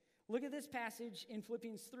imitated. Look at this passage in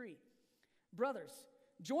Philippians 3. Brothers,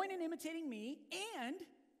 join in imitating me and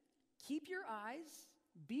keep your eyes,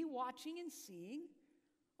 be watching and seeing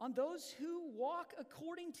on those who walk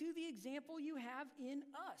according to the example you have in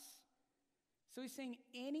us. So he's saying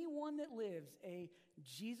anyone that lives a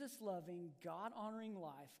Jesus-loving, God-honoring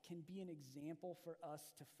life can be an example for us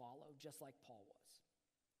to follow, just like Paul was.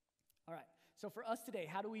 All right, so for us today,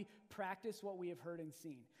 how do we practice what we have heard and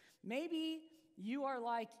seen? Maybe you are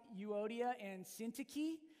like Euodia and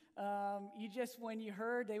Syntyche. When you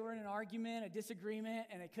heard they were in an argument, a disagreement,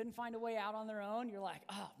 and they couldn't find a way out on their own, you're like,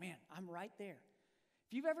 oh man, I'm right there.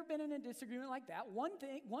 If you've ever been in a disagreement like that, one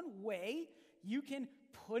way you can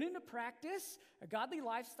put into practice a godly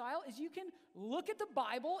lifestyle is you can look at the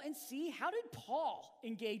Bible and see, how did Paul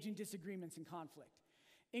engage in disagreements and conflict?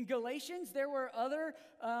 In Galatians, there were other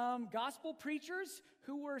gospel preachers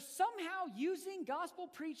who were somehow using gospel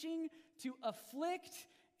preaching to afflict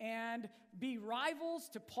and be rivals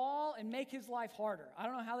to Paul and make his life harder. I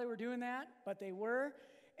don't know how they were doing that, but they were.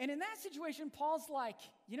 And in that situation, Paul's like,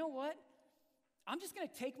 you know what? I'm just going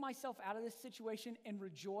to take myself out of this situation and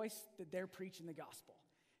rejoice that they're preaching the gospel.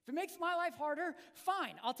 If it makes my life harder,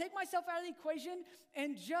 fine. I'll take myself out of the equation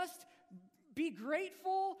and just be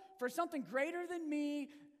grateful for something greater than me.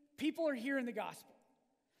 People are hearing the gospel.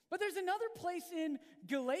 But there's another place in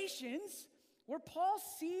Galatians where Paul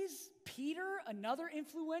sees Peter, another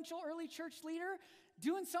influential early church leader,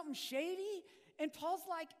 doing something shady, and Paul's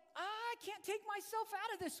like, I can't take myself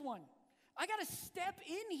out of this one. I got to step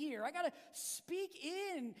in here. I got to speak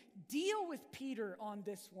in, deal with Peter on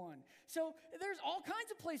this one. So there's all kinds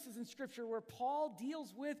of places in Scripture where Paul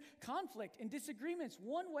deals with conflict and disagreements.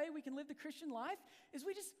 One way we can live the Christian life is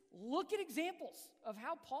we just look at examples of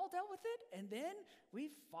how Paul dealt with it, and then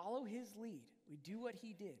we follow his lead. We do what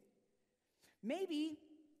he did. Maybe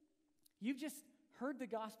you've just heard the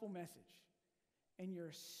gospel message, and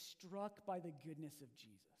you're struck by the goodness of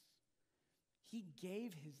Jesus. He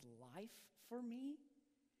gave his life for me.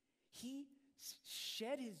 He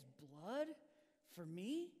shed his blood for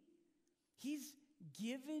me. He's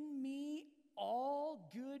given me all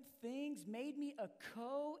good things, made me a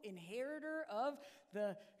co-inheritor of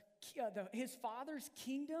his Father's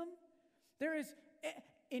kingdom. There is,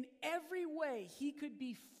 in every way, he could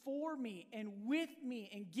be for me and with me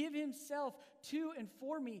and give himself to and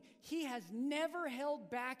for me. He has never held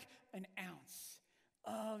back an ounce.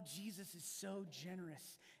 Oh, Jesus is so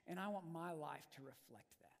generous, and I want my life to reflect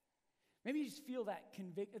that. Maybe you just feel that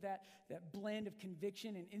blend of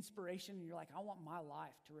conviction and inspiration, and you're like, I want my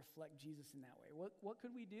life to reflect Jesus in that way. What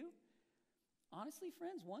could we do? Honestly,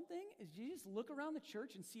 friends, one thing is you just look around the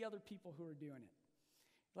church and see other people who are doing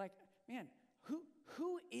it. Like, man,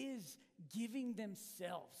 who is giving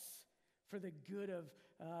themselves for the good of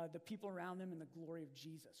the people around them and the glory of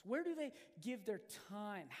Jesus? Where do they give their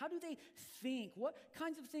time? How do they think? What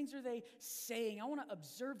kinds of things are they saying? I want to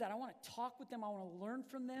observe that. I want to talk with them. I want to learn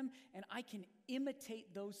from them, and I can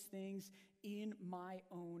imitate those things in my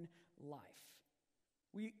own life.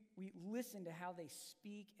 We listen to how they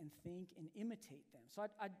speak and think and imitate them. So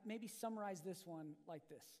I'd maybe summarize this one like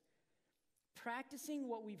this. Practicing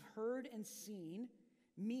what we've heard and seen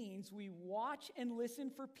means we watch and listen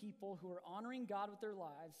for people who are honoring God with their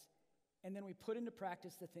lives, and then we put into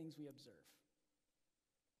practice the things we observe.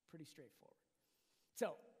 Pretty straightforward.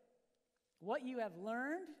 So, what you have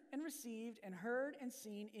learned and received and heard and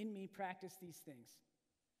seen in me, practice these things.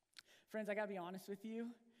 Friends, I got to be honest with you.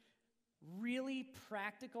 Really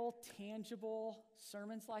practical, tangible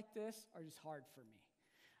sermons like this are just hard for me.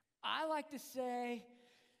 I like to say,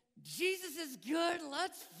 Jesus is good,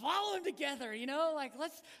 let's follow him together,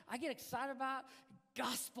 I get excited about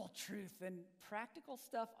gospel truth and practical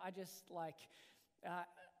stuff. I just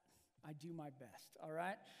I do my best, all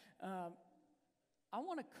right? I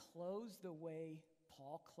want to close the way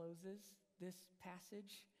Paul closes this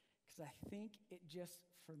passage because I think it just,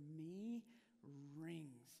 for me,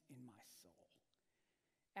 rings in my soul.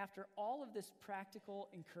 After all of this practical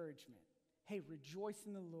encouragement, hey, rejoice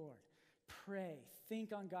in the Lord. Pray,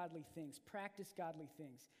 think on godly things, practice godly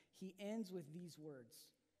things. He ends with these words,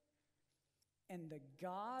 and the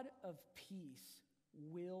God of peace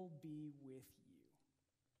will be with you.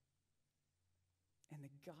 And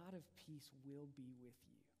the God of peace will be with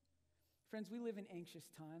you. Friends, we live in anxious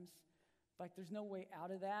times. There's no way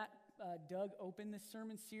out of that. Doug opened this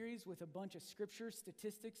sermon series with a bunch of scripture,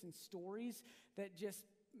 statistics, and stories that just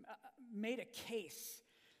made a case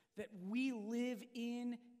that we live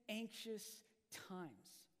in anxious times.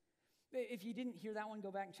 If you didn't hear that one,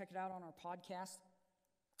 go back and check it out on our podcast.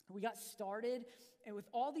 We got started and with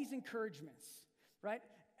all these encouragements, right?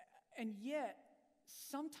 And yet,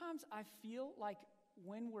 sometimes I feel like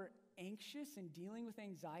when we're anxious and dealing with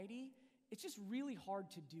anxiety, it's just really hard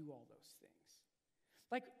to do all those things.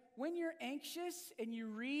 Like when you're anxious and you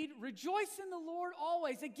read, rejoice in the Lord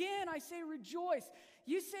always. Again, I say rejoice.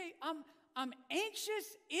 You say, I'm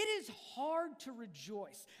anxious. It is hard to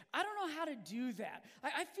rejoice. I don't know how to do that.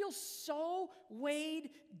 I feel so weighed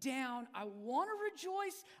down. I want to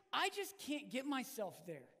rejoice. I just can't get myself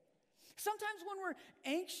there. Sometimes when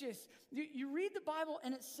we're anxious, you read the Bible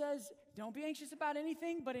and it says, don't be anxious about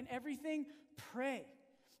anything, but in everything, pray.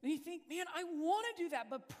 And you think, man, I want to do that,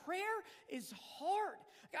 but prayer is hard.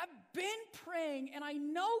 I've been praying, and I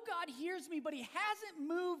know God hears me, but he hasn't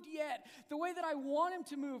moved yet the way that I want him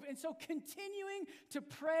to move. And so continuing to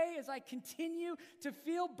pray as I continue to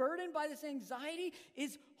feel burdened by this anxiety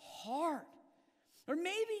is hard. Or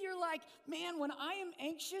maybe you're like, man, when I am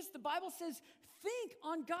anxious, the Bible says, think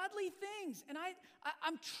on godly things. And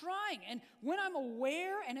I'm trying. And when I'm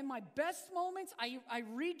aware and in my best moments, I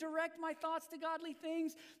redirect my thoughts to godly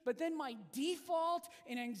things. But then my default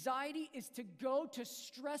in anxiety is to go to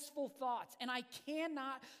stressful thoughts. And I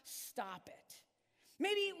cannot stop it.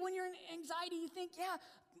 Maybe when you're in anxiety, you think, yeah,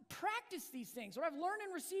 practice these things, or I've learned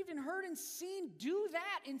and received and heard and seen. Do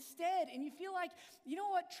that instead. And you feel like, you know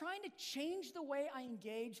what, trying to change the way I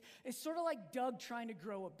engage is sort of like Doug trying to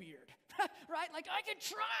grow a beard, right? Like, I can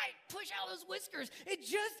try, push out those whiskers. It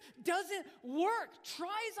just doesn't work.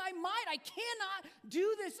 Try as I might, I cannot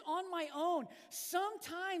do this on my own.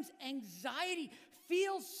 Sometimes anxiety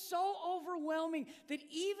feels so overwhelming that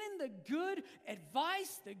even the good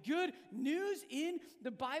advice, the good news in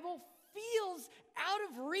the Bible feels out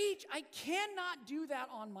of reach. I cannot do that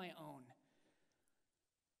on my own.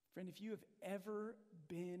 Friend, if you have ever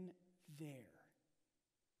been there,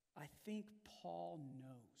 I think Paul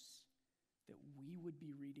knows that we would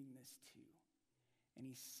be reading this too. And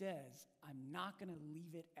he says, I'm not going to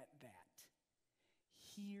leave it at that.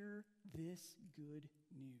 Hear this good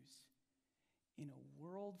news. In a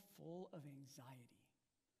world full of anxiety,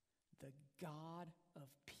 the God of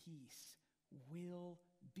peace will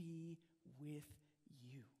be with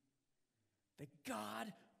you. The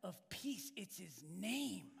God of peace, it's his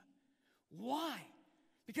name. Why?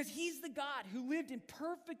 Because he's the God who lived in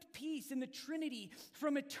perfect peace in the Trinity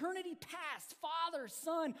from eternity past, Father,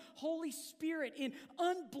 Son, Holy Spirit, in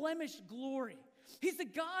unblemished glory. He's the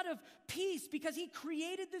God of peace because he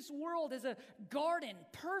created this world as a garden,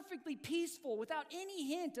 perfectly peaceful, without any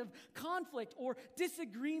hint of conflict or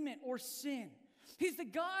disagreement or sin. He's the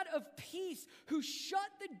God of peace who shut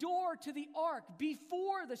the door to the ark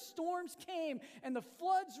before the storms came and the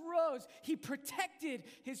floods rose. He protected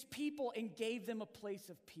his people and gave them a place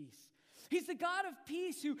of peace. He's the God of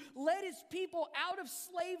peace who led his people out of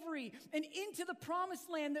slavery and into the promised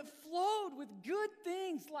land that flowed with good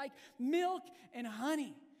things like milk and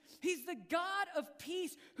honey. He's the God of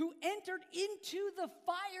peace who entered into the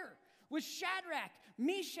fire with Shadrach,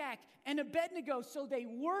 Meshach, and Abednego so they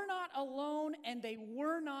were not alone and they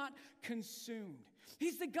were not consumed.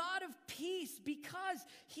 He's the God of peace because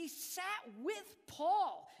he sat with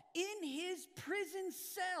Paul in his prison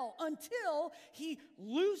cell until he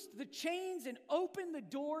loosed the chains and opened the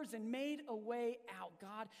doors and made a way out.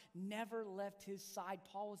 God never left his side.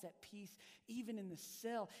 Paul was at peace even in the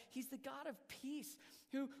cell. He's the God of peace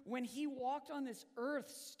who, when he walked on this earth,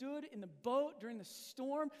 stood in the boat during the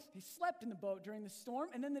storm. He slept in the boat during the storm,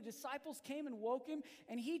 and then the disciples came and woke him,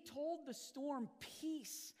 and he told the storm,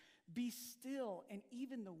 "Peace, be still," and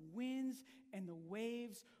even the winds and the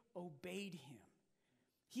waves obeyed him.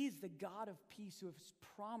 He is the God of peace who has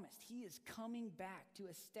promised he is coming back to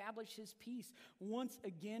establish his peace once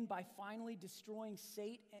again by finally destroying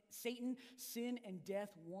Satan, sin, and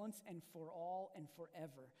death once and for all and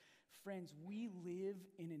forever. Friends, we live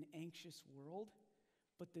in an anxious world,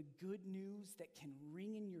 but the good news that can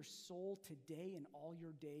ring in your soul today and all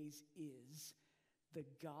your days is the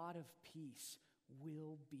God of peace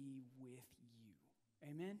will be with you.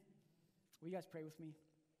 Amen? Will you guys pray with me?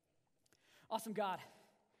 Awesome God,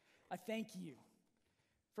 I thank you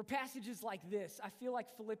for passages like this. I feel like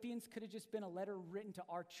Philippians could have just been a letter written to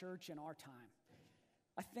our church in our time.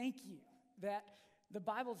 I thank you that the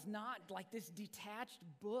Bible's not like this detached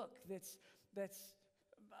book that's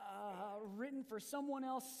written for someone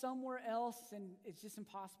else somewhere else, and it's just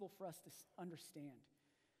impossible for us to understand.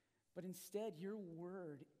 But instead, your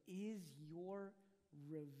word is your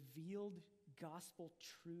revealed gospel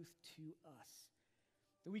truth to us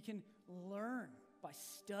that we can learn by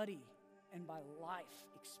study and by life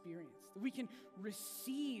experience, that we can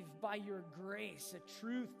receive by your grace a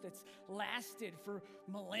truth that's lasted for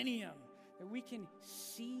millennium, that we can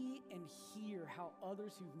see and hear how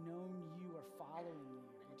others who've known you or following you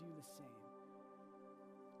do the same.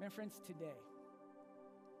 Man, friends, today,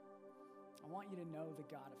 I want you to know the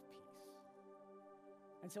God of peace.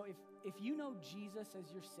 And so if you know Jesus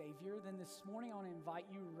as your Savior, then this morning I want to invite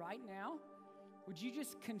you right now, would you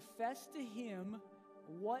just confess to him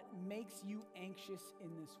what makes you anxious in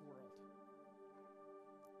this world?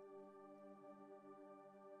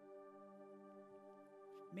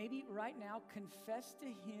 Maybe right now confess to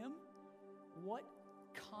him what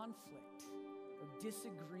conflict or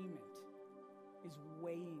disagreement is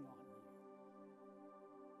weighing on you.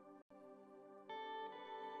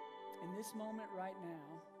 In this moment right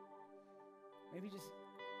now, maybe just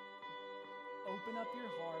open up your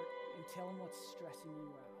heart and tell him what's stressing you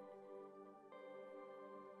out.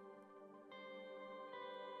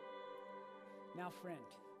 Now, friend,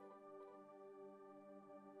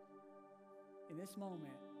 in this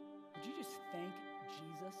moment, would you just thank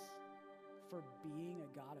Jesus for being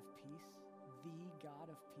a God of peace, the God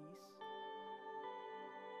of peace?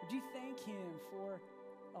 Would you thank him for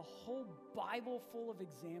a whole Bible full of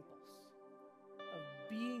examples of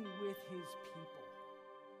being with his people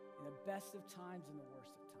in the best of times and the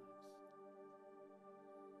worst of times?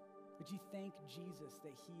 Would you thank Jesus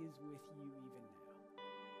that he is with you even now?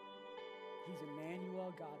 He's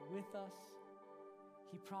Emmanuel, God with us.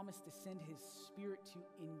 He promised to send his Spirit to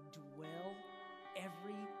indwell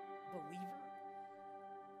every believer.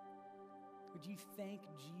 Would you thank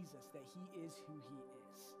Jesus that he is who he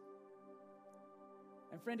is?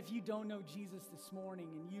 And friend, if you don't know Jesus this morning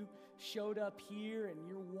and you showed up here and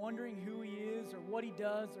you're wondering who he is or what he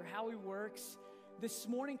does or how he works, this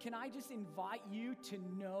morning, can I just invite you to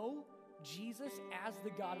know Jesus as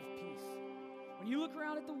the God of peace? When you look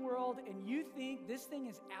around at the world and you think this thing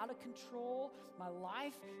is out of control, my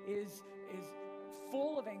life is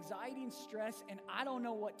full of anxiety and stress, and I don't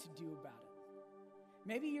know what to do about it.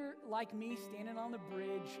 Maybe you're like me, standing on the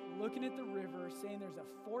bridge, looking at the river, saying there's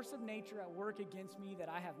a force of nature at work against me that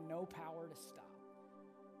I have no power to stop.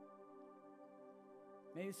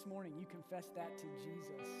 Maybe this morning you confess that to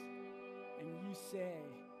Jesus, and you say,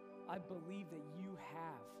 I believe that you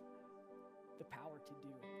have the power to do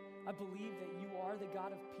it. I believe that you are the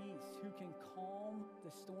God of peace who can calm the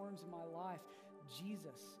storms in my life.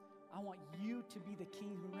 Jesus, I want you to be the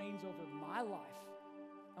king who reigns over my life.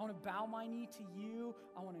 I want to bow my knee to you.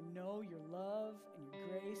 I want to know your love and your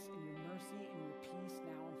grace and your mercy and your peace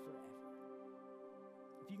now and forever.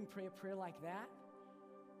 If you can pray a prayer like that,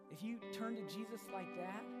 if you turn to Jesus like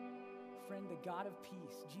that, friend, the God of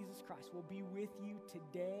peace, Jesus Christ, will be with you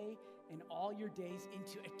today and all your days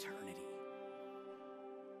into eternity.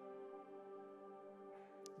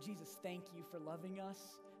 Jesus, thank you for loving us,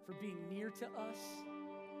 for being near to us,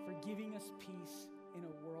 for giving us peace in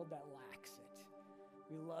a world that lacks it.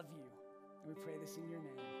 We love you, and we pray this in your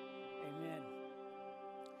name. Amen.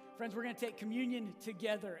 Friends, we're going to take communion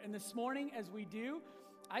together, and this morning as we do,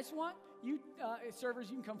 I just want you, servers,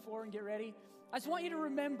 you can come forward and get ready. I just want you to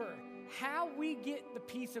remember how we get the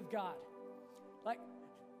peace of God. Like,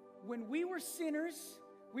 when we were sinners,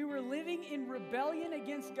 we were living in rebellion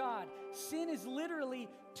against God. Sin is literally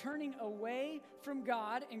turning away from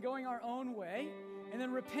God and going our own way. And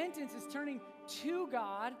then repentance is turning to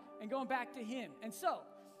God and going back to him. And so,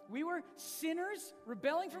 we were sinners,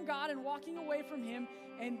 rebelling from God and walking away from him.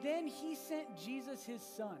 And then he sent Jesus, his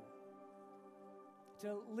son,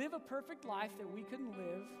 to live a perfect life that we couldn't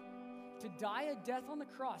live, to die a death on the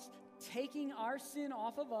cross, taking our sin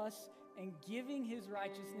off of us and giving his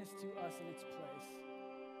righteousness to us in its place.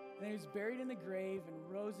 And he was buried in the grave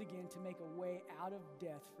and rose again to make a way out of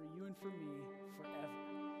death for you and for me forever.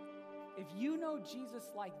 If you know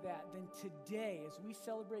Jesus like that, then today, as we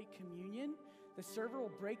celebrate communion, the server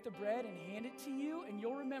will break the bread and hand it to you, and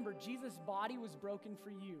you'll remember Jesus' body was broken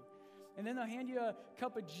for you. And then they'll hand you a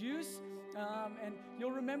cup of juice, and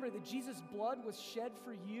you'll remember that Jesus' blood was shed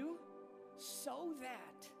for you so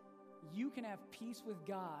that you can have peace with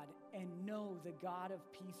God and know the God of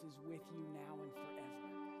peace is with you now and forever.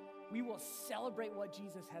 We will celebrate what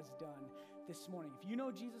Jesus has done this morning. If you know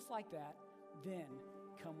Jesus like that, then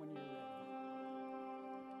come when you're ready.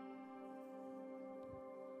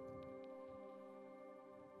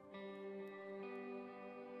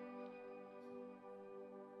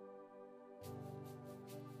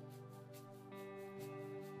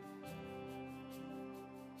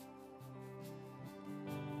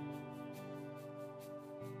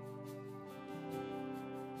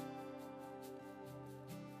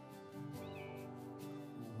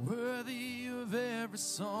 Worthy of every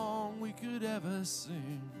song we could ever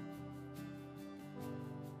sing,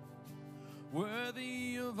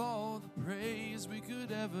 worthy of all the praise we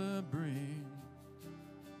could ever bring,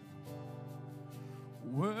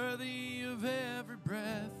 worthy of every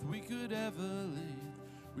breath we could ever live.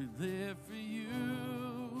 We live for you.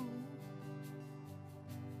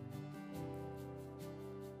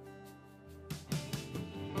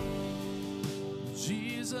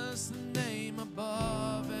 Jesus, the name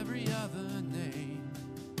above every other name.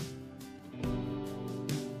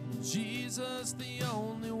 Jesus, the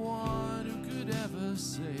only one who could ever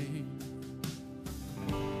save.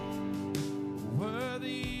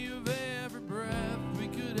 Worthy of every breath we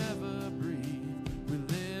could ever breathe. We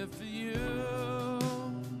live for you.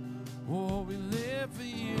 Oh, we live for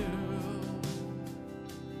you.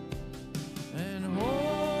 And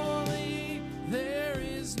holy, there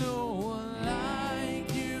is no one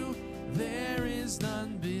like you. There is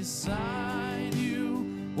none beside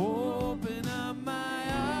you. Open up my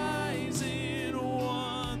eyes in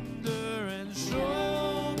wonder and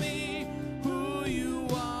show me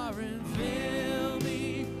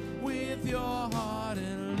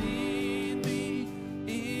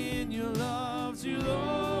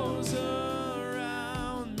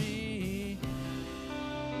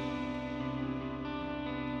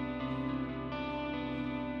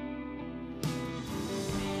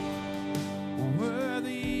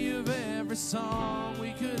every song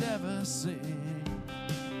we could ever sing.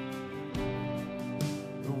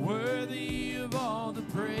 Worthy of all the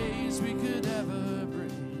praise we could ever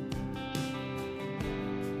bring.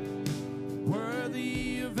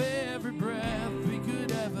 Worthy of every breath we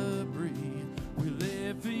could ever breathe. We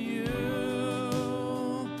live for you,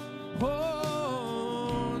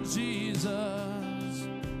 oh Jesus.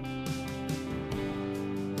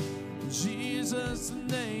 Jesus, the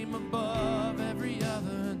name above every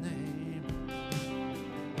other name.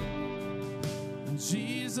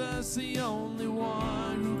 Jesus, the only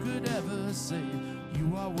one who could ever say,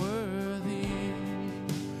 you are worthy,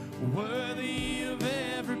 worthy of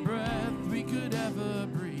every breath we could ever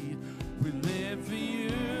breathe. We live for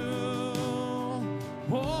you,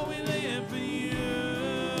 oh, we live for you.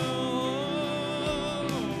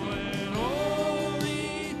 And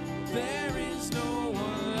holy, there is no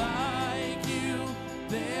one like you,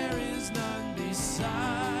 there is none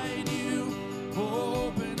beside you.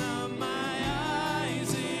 Open up my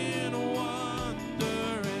eyes in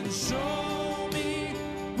wonder and show me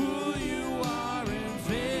who you are and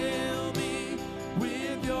fill me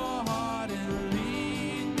with your heart and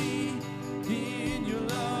lead me in your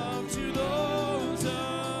love to those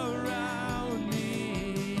around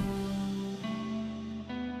me.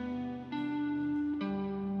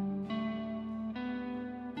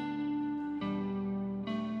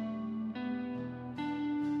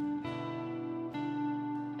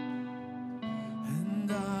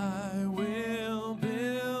 And I will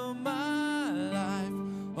build my life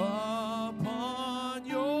upon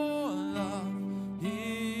your love.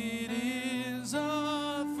 It is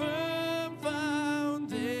a firm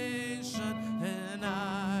foundation, and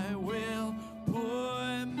I will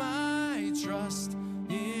put my trust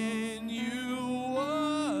in you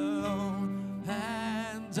alone,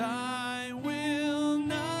 and I will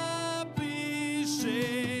not be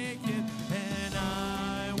shaken, and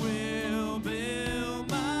I will build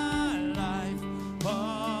my life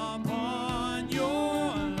upon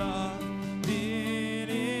your love. It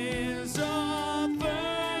is a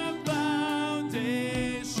firm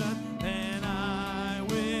foundation, and I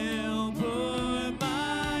will put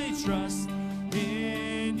my trust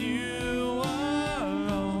in you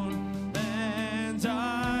alone, and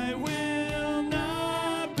I will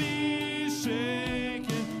not be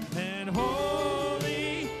shaken. And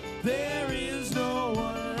holy, there is no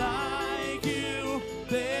one like you,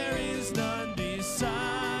 there is none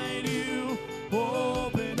beside you.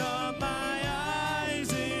 Open up my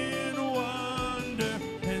eyes in wonder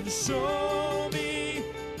and show me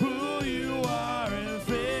who you are and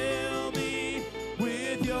fill me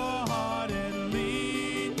with your heart and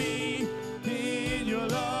lead me in your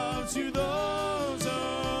love to those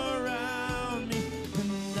around me.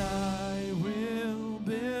 And I will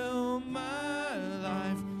build my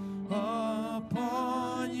life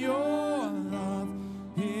upon your love.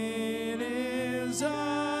 It is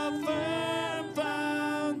a firm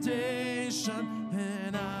foundation,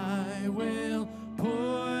 and I will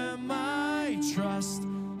put my trust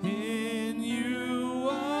in you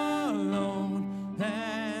alone,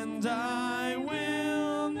 and I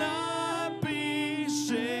will not be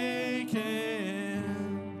shaken.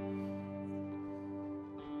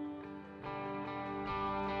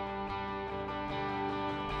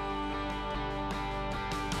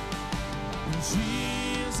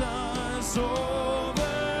 Jesus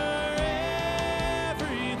over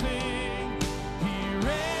everything, He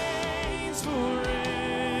reigns forevermore.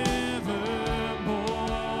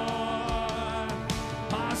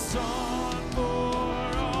 Our song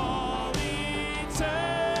for all eternity,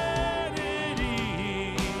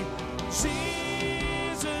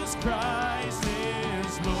 Jesus Christ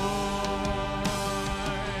is Lord.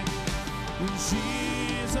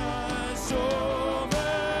 Jesus over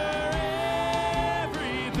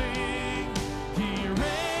everything, He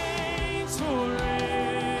reigns forevermore.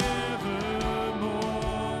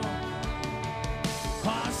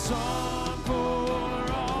 Our song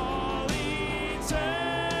for all eternity,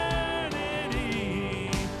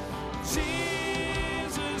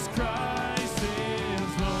 Jesus Christ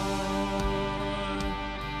is Lord.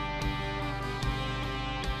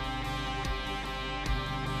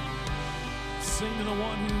 Sing to the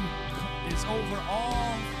one who is over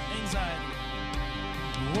all anxiety,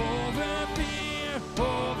 over fear,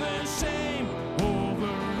 over shame,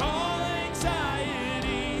 over all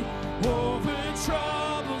anxiety, over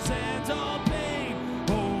troubles and all pain,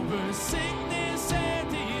 over sickness and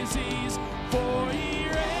disease. For He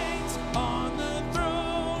reigns on the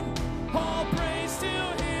throne. All praise to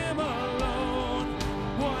Him alone.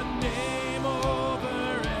 One name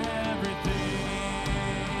over everything,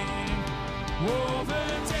 over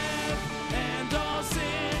death,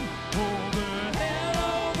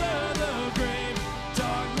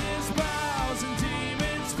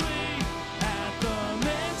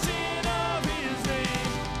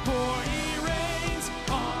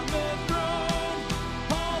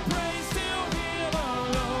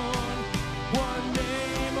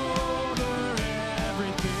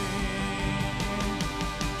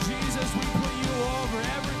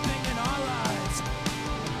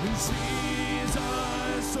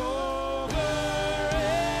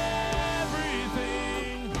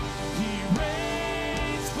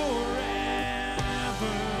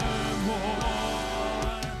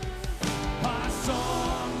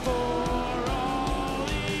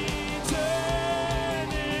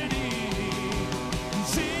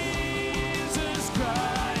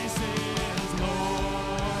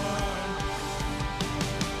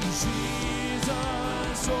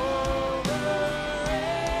 Jesus over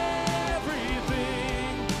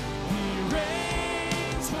everything. He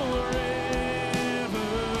reigns forevermore.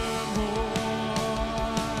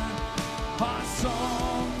 Our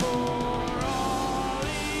song for all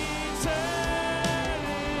eternity.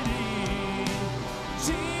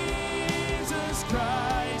 Jesus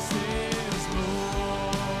Christ is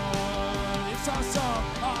Lord. It's our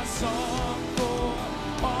song for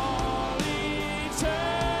all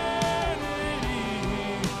eternity.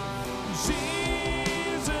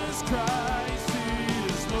 Jesus Christ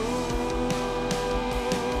is Lord.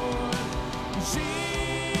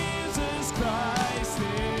 Jesus Christ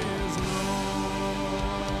is Lord.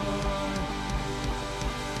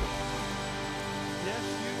 Yes,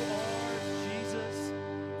 you are, Jesus.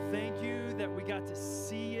 Thank you that we got to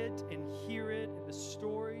see it and hear it in the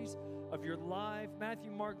stories of your life.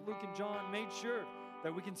 Matthew, Mark, Luke, and John made sure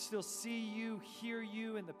that we can still see you, hear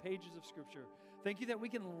you in the pages of Scripture. Thank you that we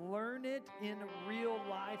can learn it in real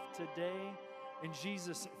life today. And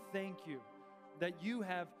Jesus, thank you that you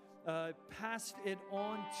have passed it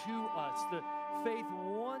on to us. The faith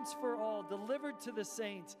once for all, delivered to the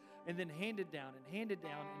saints, and then handed down and handed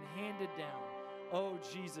down and handed down. Oh,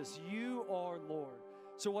 Jesus, you are Lord.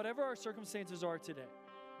 So whatever our circumstances are today,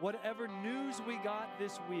 whatever news we got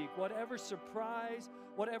this week, whatever surprise,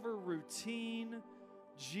 whatever routine,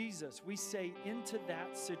 Jesus, we say into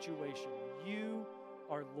that situation, you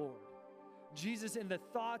are Lord. Jesus, in the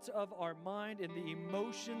thoughts of our mind and the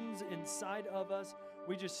emotions inside of us,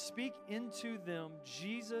 we just speak into them,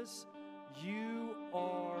 Jesus, you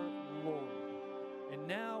are Lord. And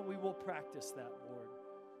now we will practice that, Lord.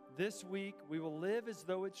 This week, we will live as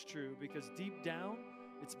though it's true, because deep down,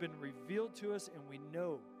 it's been revealed to us and we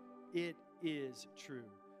know it is true.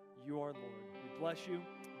 You are Lord. We bless you and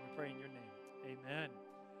we pray in your name. Amen.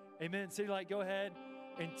 Amen. Citylight, go ahead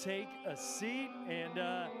and take a seat. And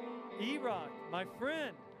Erick, my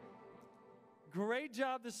friend, great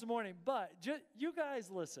job this morning. But you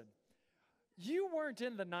guys listen. You weren't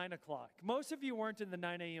in the 9 o'clock. Most of you weren't in the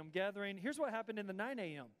 9 a.m. gathering. Here's what happened in the 9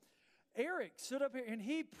 a.m. Erick stood up here and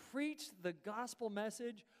he preached the gospel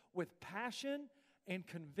message with passion and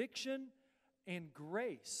conviction and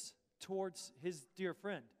grace towards his dear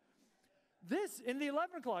friend. This, in the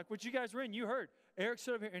 11 o'clock, which you guys were in, you heard, Erick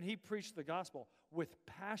stood up here and he preached the gospel with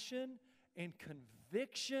passion and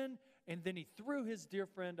conviction, and then he threw his dear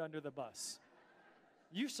friend under the bus.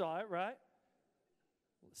 You saw it, right?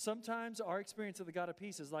 Sometimes our experience of the God of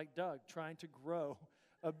peace is like Doug trying to grow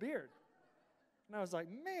a beard. And I was like,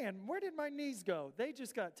 man, where did my knees go? They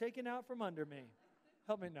just got taken out from under me.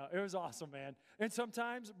 Help me know. It was awesome, man. And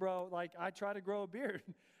sometimes, bro, like I try to grow a beard.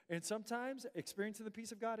 And sometimes experiencing the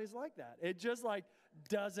peace of God is like that. It just like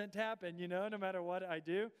doesn't happen, no matter what I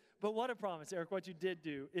do. But what a promise, Erick. What you did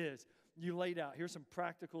do is you laid out, here's some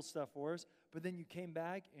practical stuff for us. But then you came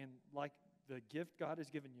back and like the gift God has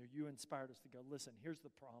given you, you inspired us to go, listen, here's the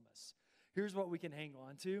promise. Here's what we can hang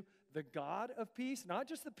on to. The God of peace, not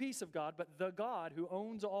just the peace of God, but the God who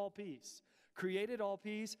owns all peace, created all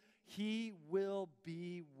peace. He will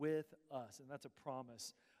be with us. And that's a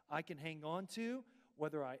promise I can hang on to,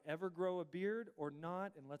 whether I ever grow a beard or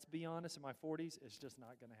not. And let's be honest, in my 40s, it's just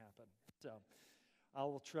not going to happen. So I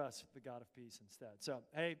will trust the God of peace instead. So,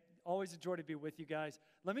 hey, always a joy to be with you guys.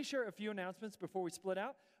 Let me share a few announcements before we split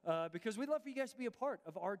out, because we'd love for you guys to be a part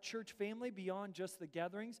of our church family beyond just the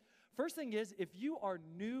gatherings. First thing is, if you are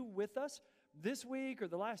new with us this week or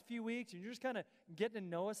the last few weeks, and you're just kind of getting to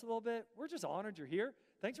know us a little bit, we're just honored you're here.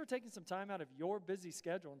 Thanks for taking some time out of your busy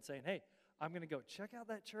schedule and saying, hey, I'm going to go check out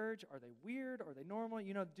that church. Are they weird? Are they normal?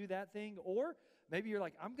 Do that thing. Or maybe you're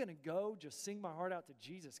like, I'm going to go just sing my heart out to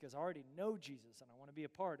Jesus because I already know Jesus and I want to be a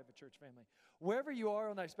part of a church family. Wherever you are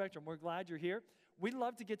on that spectrum, we're glad you're here. We'd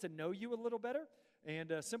love to get to know you a little better.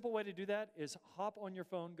 And a simple way to do that is hop on your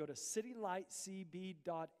phone, go to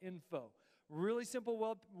citylightcb.info. Really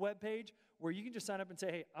simple web page where you can just sign up and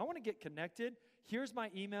say, hey, I want to get connected. Here's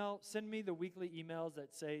my email. Send me the weekly emails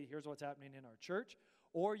that say, here's what's happening in our church.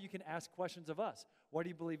 Or you can ask questions of us. What do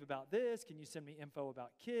you believe about this? Can you send me info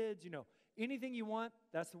about kids? Anything you want,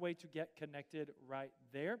 that's the way to get connected right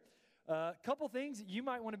there. A couple things you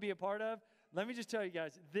might want to be a part of. Let me just tell you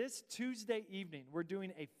guys, this Tuesday evening, we're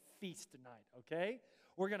doing a feast tonight, okay?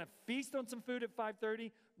 We're going to feast on some food at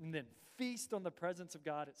 5:30 and then feast on the presence of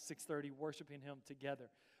God at 6:30, worshiping Him together.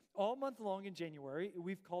 All month long in January,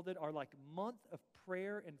 we've called it our month of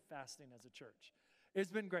prayer and fasting as a church.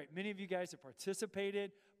 It's been great. Many of you guys have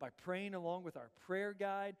participated by praying along with our prayer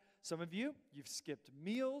guide. Some of you, you've skipped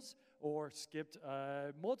meals or skipped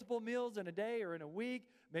multiple meals in a day or in a week.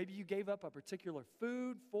 Maybe you gave up a particular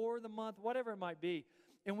food for the month, whatever it might be.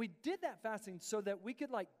 And we did that fasting so that we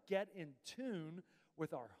could like get in tune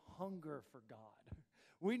with our hunger for God.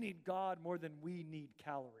 We need God more than we need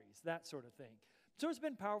calories, that sort of thing. So it's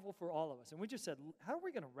been powerful for all of us. And we just said, how are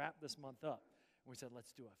we going to wrap this month up? And we said,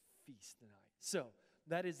 let's do a feast tonight. So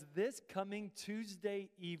that is this coming Tuesday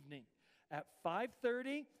evening at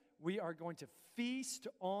 5:30. We are going to feast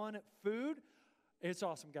on food. It's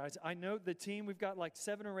awesome, guys. I know the team, we've got like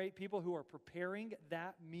 7 or 8 people who are preparing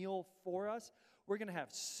that meal for us. We're going to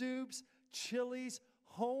have soups, chilies,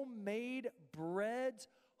 homemade breads,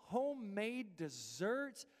 homemade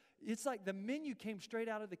desserts. It's like the menu came straight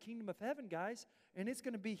out of the kingdom of heaven, guys. And it's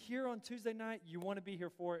going to be here on Tuesday night. You want to be here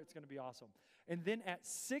for it. It's going to be awesome. And then at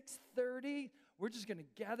 6:30, we're just going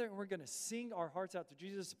to gather and we're going to sing our hearts out to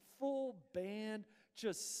Jesus. Full band,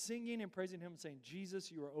 just singing and praising him and saying,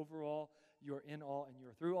 Jesus, you are over all, you are in all, and you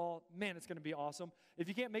are through all. Man, it's going to be awesome. If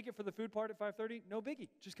you can't make it for the food part at 5:30, no biggie.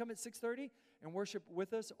 Just come at 6:30 and worship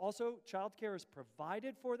with us. Also, childcare is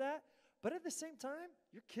provided for that. But at the same time,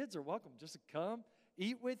 your kids are welcome just to come,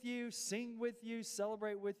 eat with you, sing with you,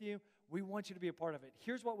 celebrate with you. We want you to be a part of it.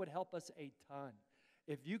 Here's what would help us a ton.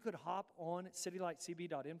 If you could hop on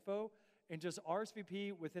citylightcb.info and just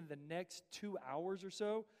RSVP within the next 2 hours or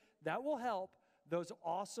so, that will help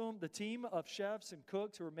the team of chefs and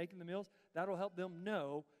cooks who are making the meals, that'll help them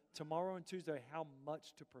know tomorrow and Tuesday how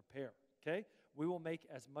much to prepare, okay? We will make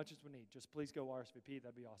as much as we need. Just please go RSVP.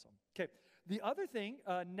 That'd be awesome. Okay, the other thing,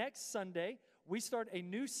 next Sunday, we start a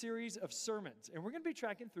new series of sermons, and we're going to be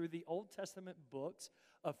tracking through the Old Testament books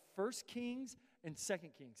of 1 Kings and 2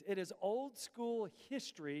 Kings. It is old school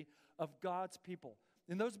history of God's people.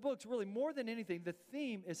 In those books, really, more than anything, the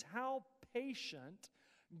theme is how patient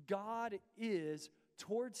God is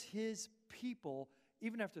towards his people,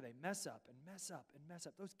 even after they mess up and mess up and mess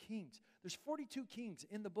up. Those kings, there's 42 kings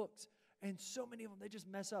in the books, and so many of them, they just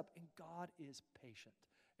mess up, and God is patient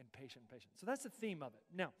and patient and patient. So that's the theme of it.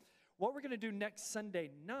 Now, what we're going to do next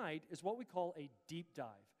Sunday night is what we call a deep dive.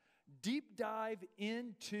 Deep dive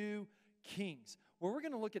into Kings, where we're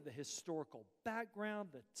going to look at the historical background,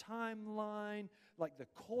 the timeline, like the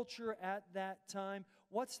culture at that time.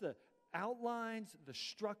 What's the outlines, the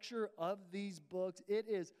structure of these books? It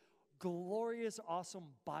is glorious, awesome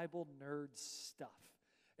Bible nerd stuff.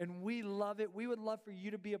 And we love it. We would love for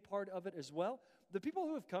you to be a part of it as well. The people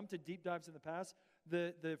who have come to deep dives in the past,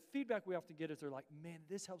 the feedback we often get is they're like, man,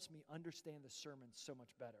 this helps me understand the sermon so much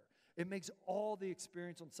better. It makes all the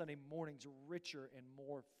experience on Sunday mornings richer and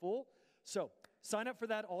more full. So sign up for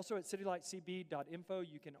that also at citylightcb.info.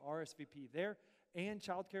 You can RSVP there. And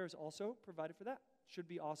childcare is also provided for that. Should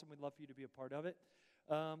be awesome. We'd love for you to be a part of it.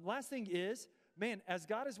 Last thing is, man, as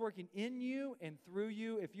God is working in you and through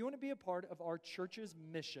you, if you want to be a part of our church's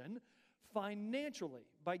mission financially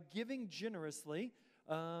by giving generously,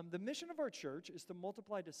 the mission of our church is to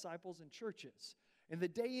multiply disciples and churches. And the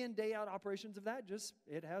day in, day out operations of that,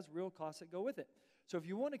 it has real costs that go with it. So if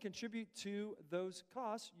you want to contribute to those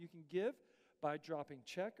costs, you can give by dropping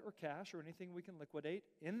check or cash or anything we can liquidate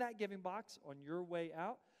in that giving box on your way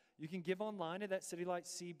out. You can give online at that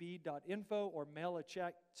citylightcb.info or mail a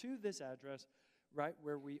check to this address right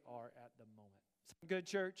where we are at the moment. Sound good,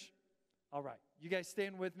 church? All right. You guys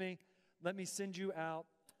stand with me. Let me send you out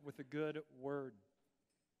with a good word.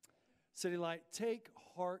 Citylight, take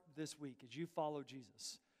heart this week as you follow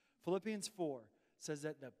Jesus. Philippians 4 says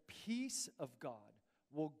that the peace of God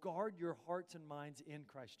will guard your hearts and minds in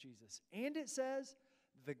Christ Jesus. And it says,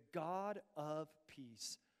 the God of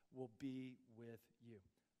peace will be with you.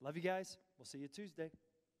 Love you guys. We'll see you Tuesday.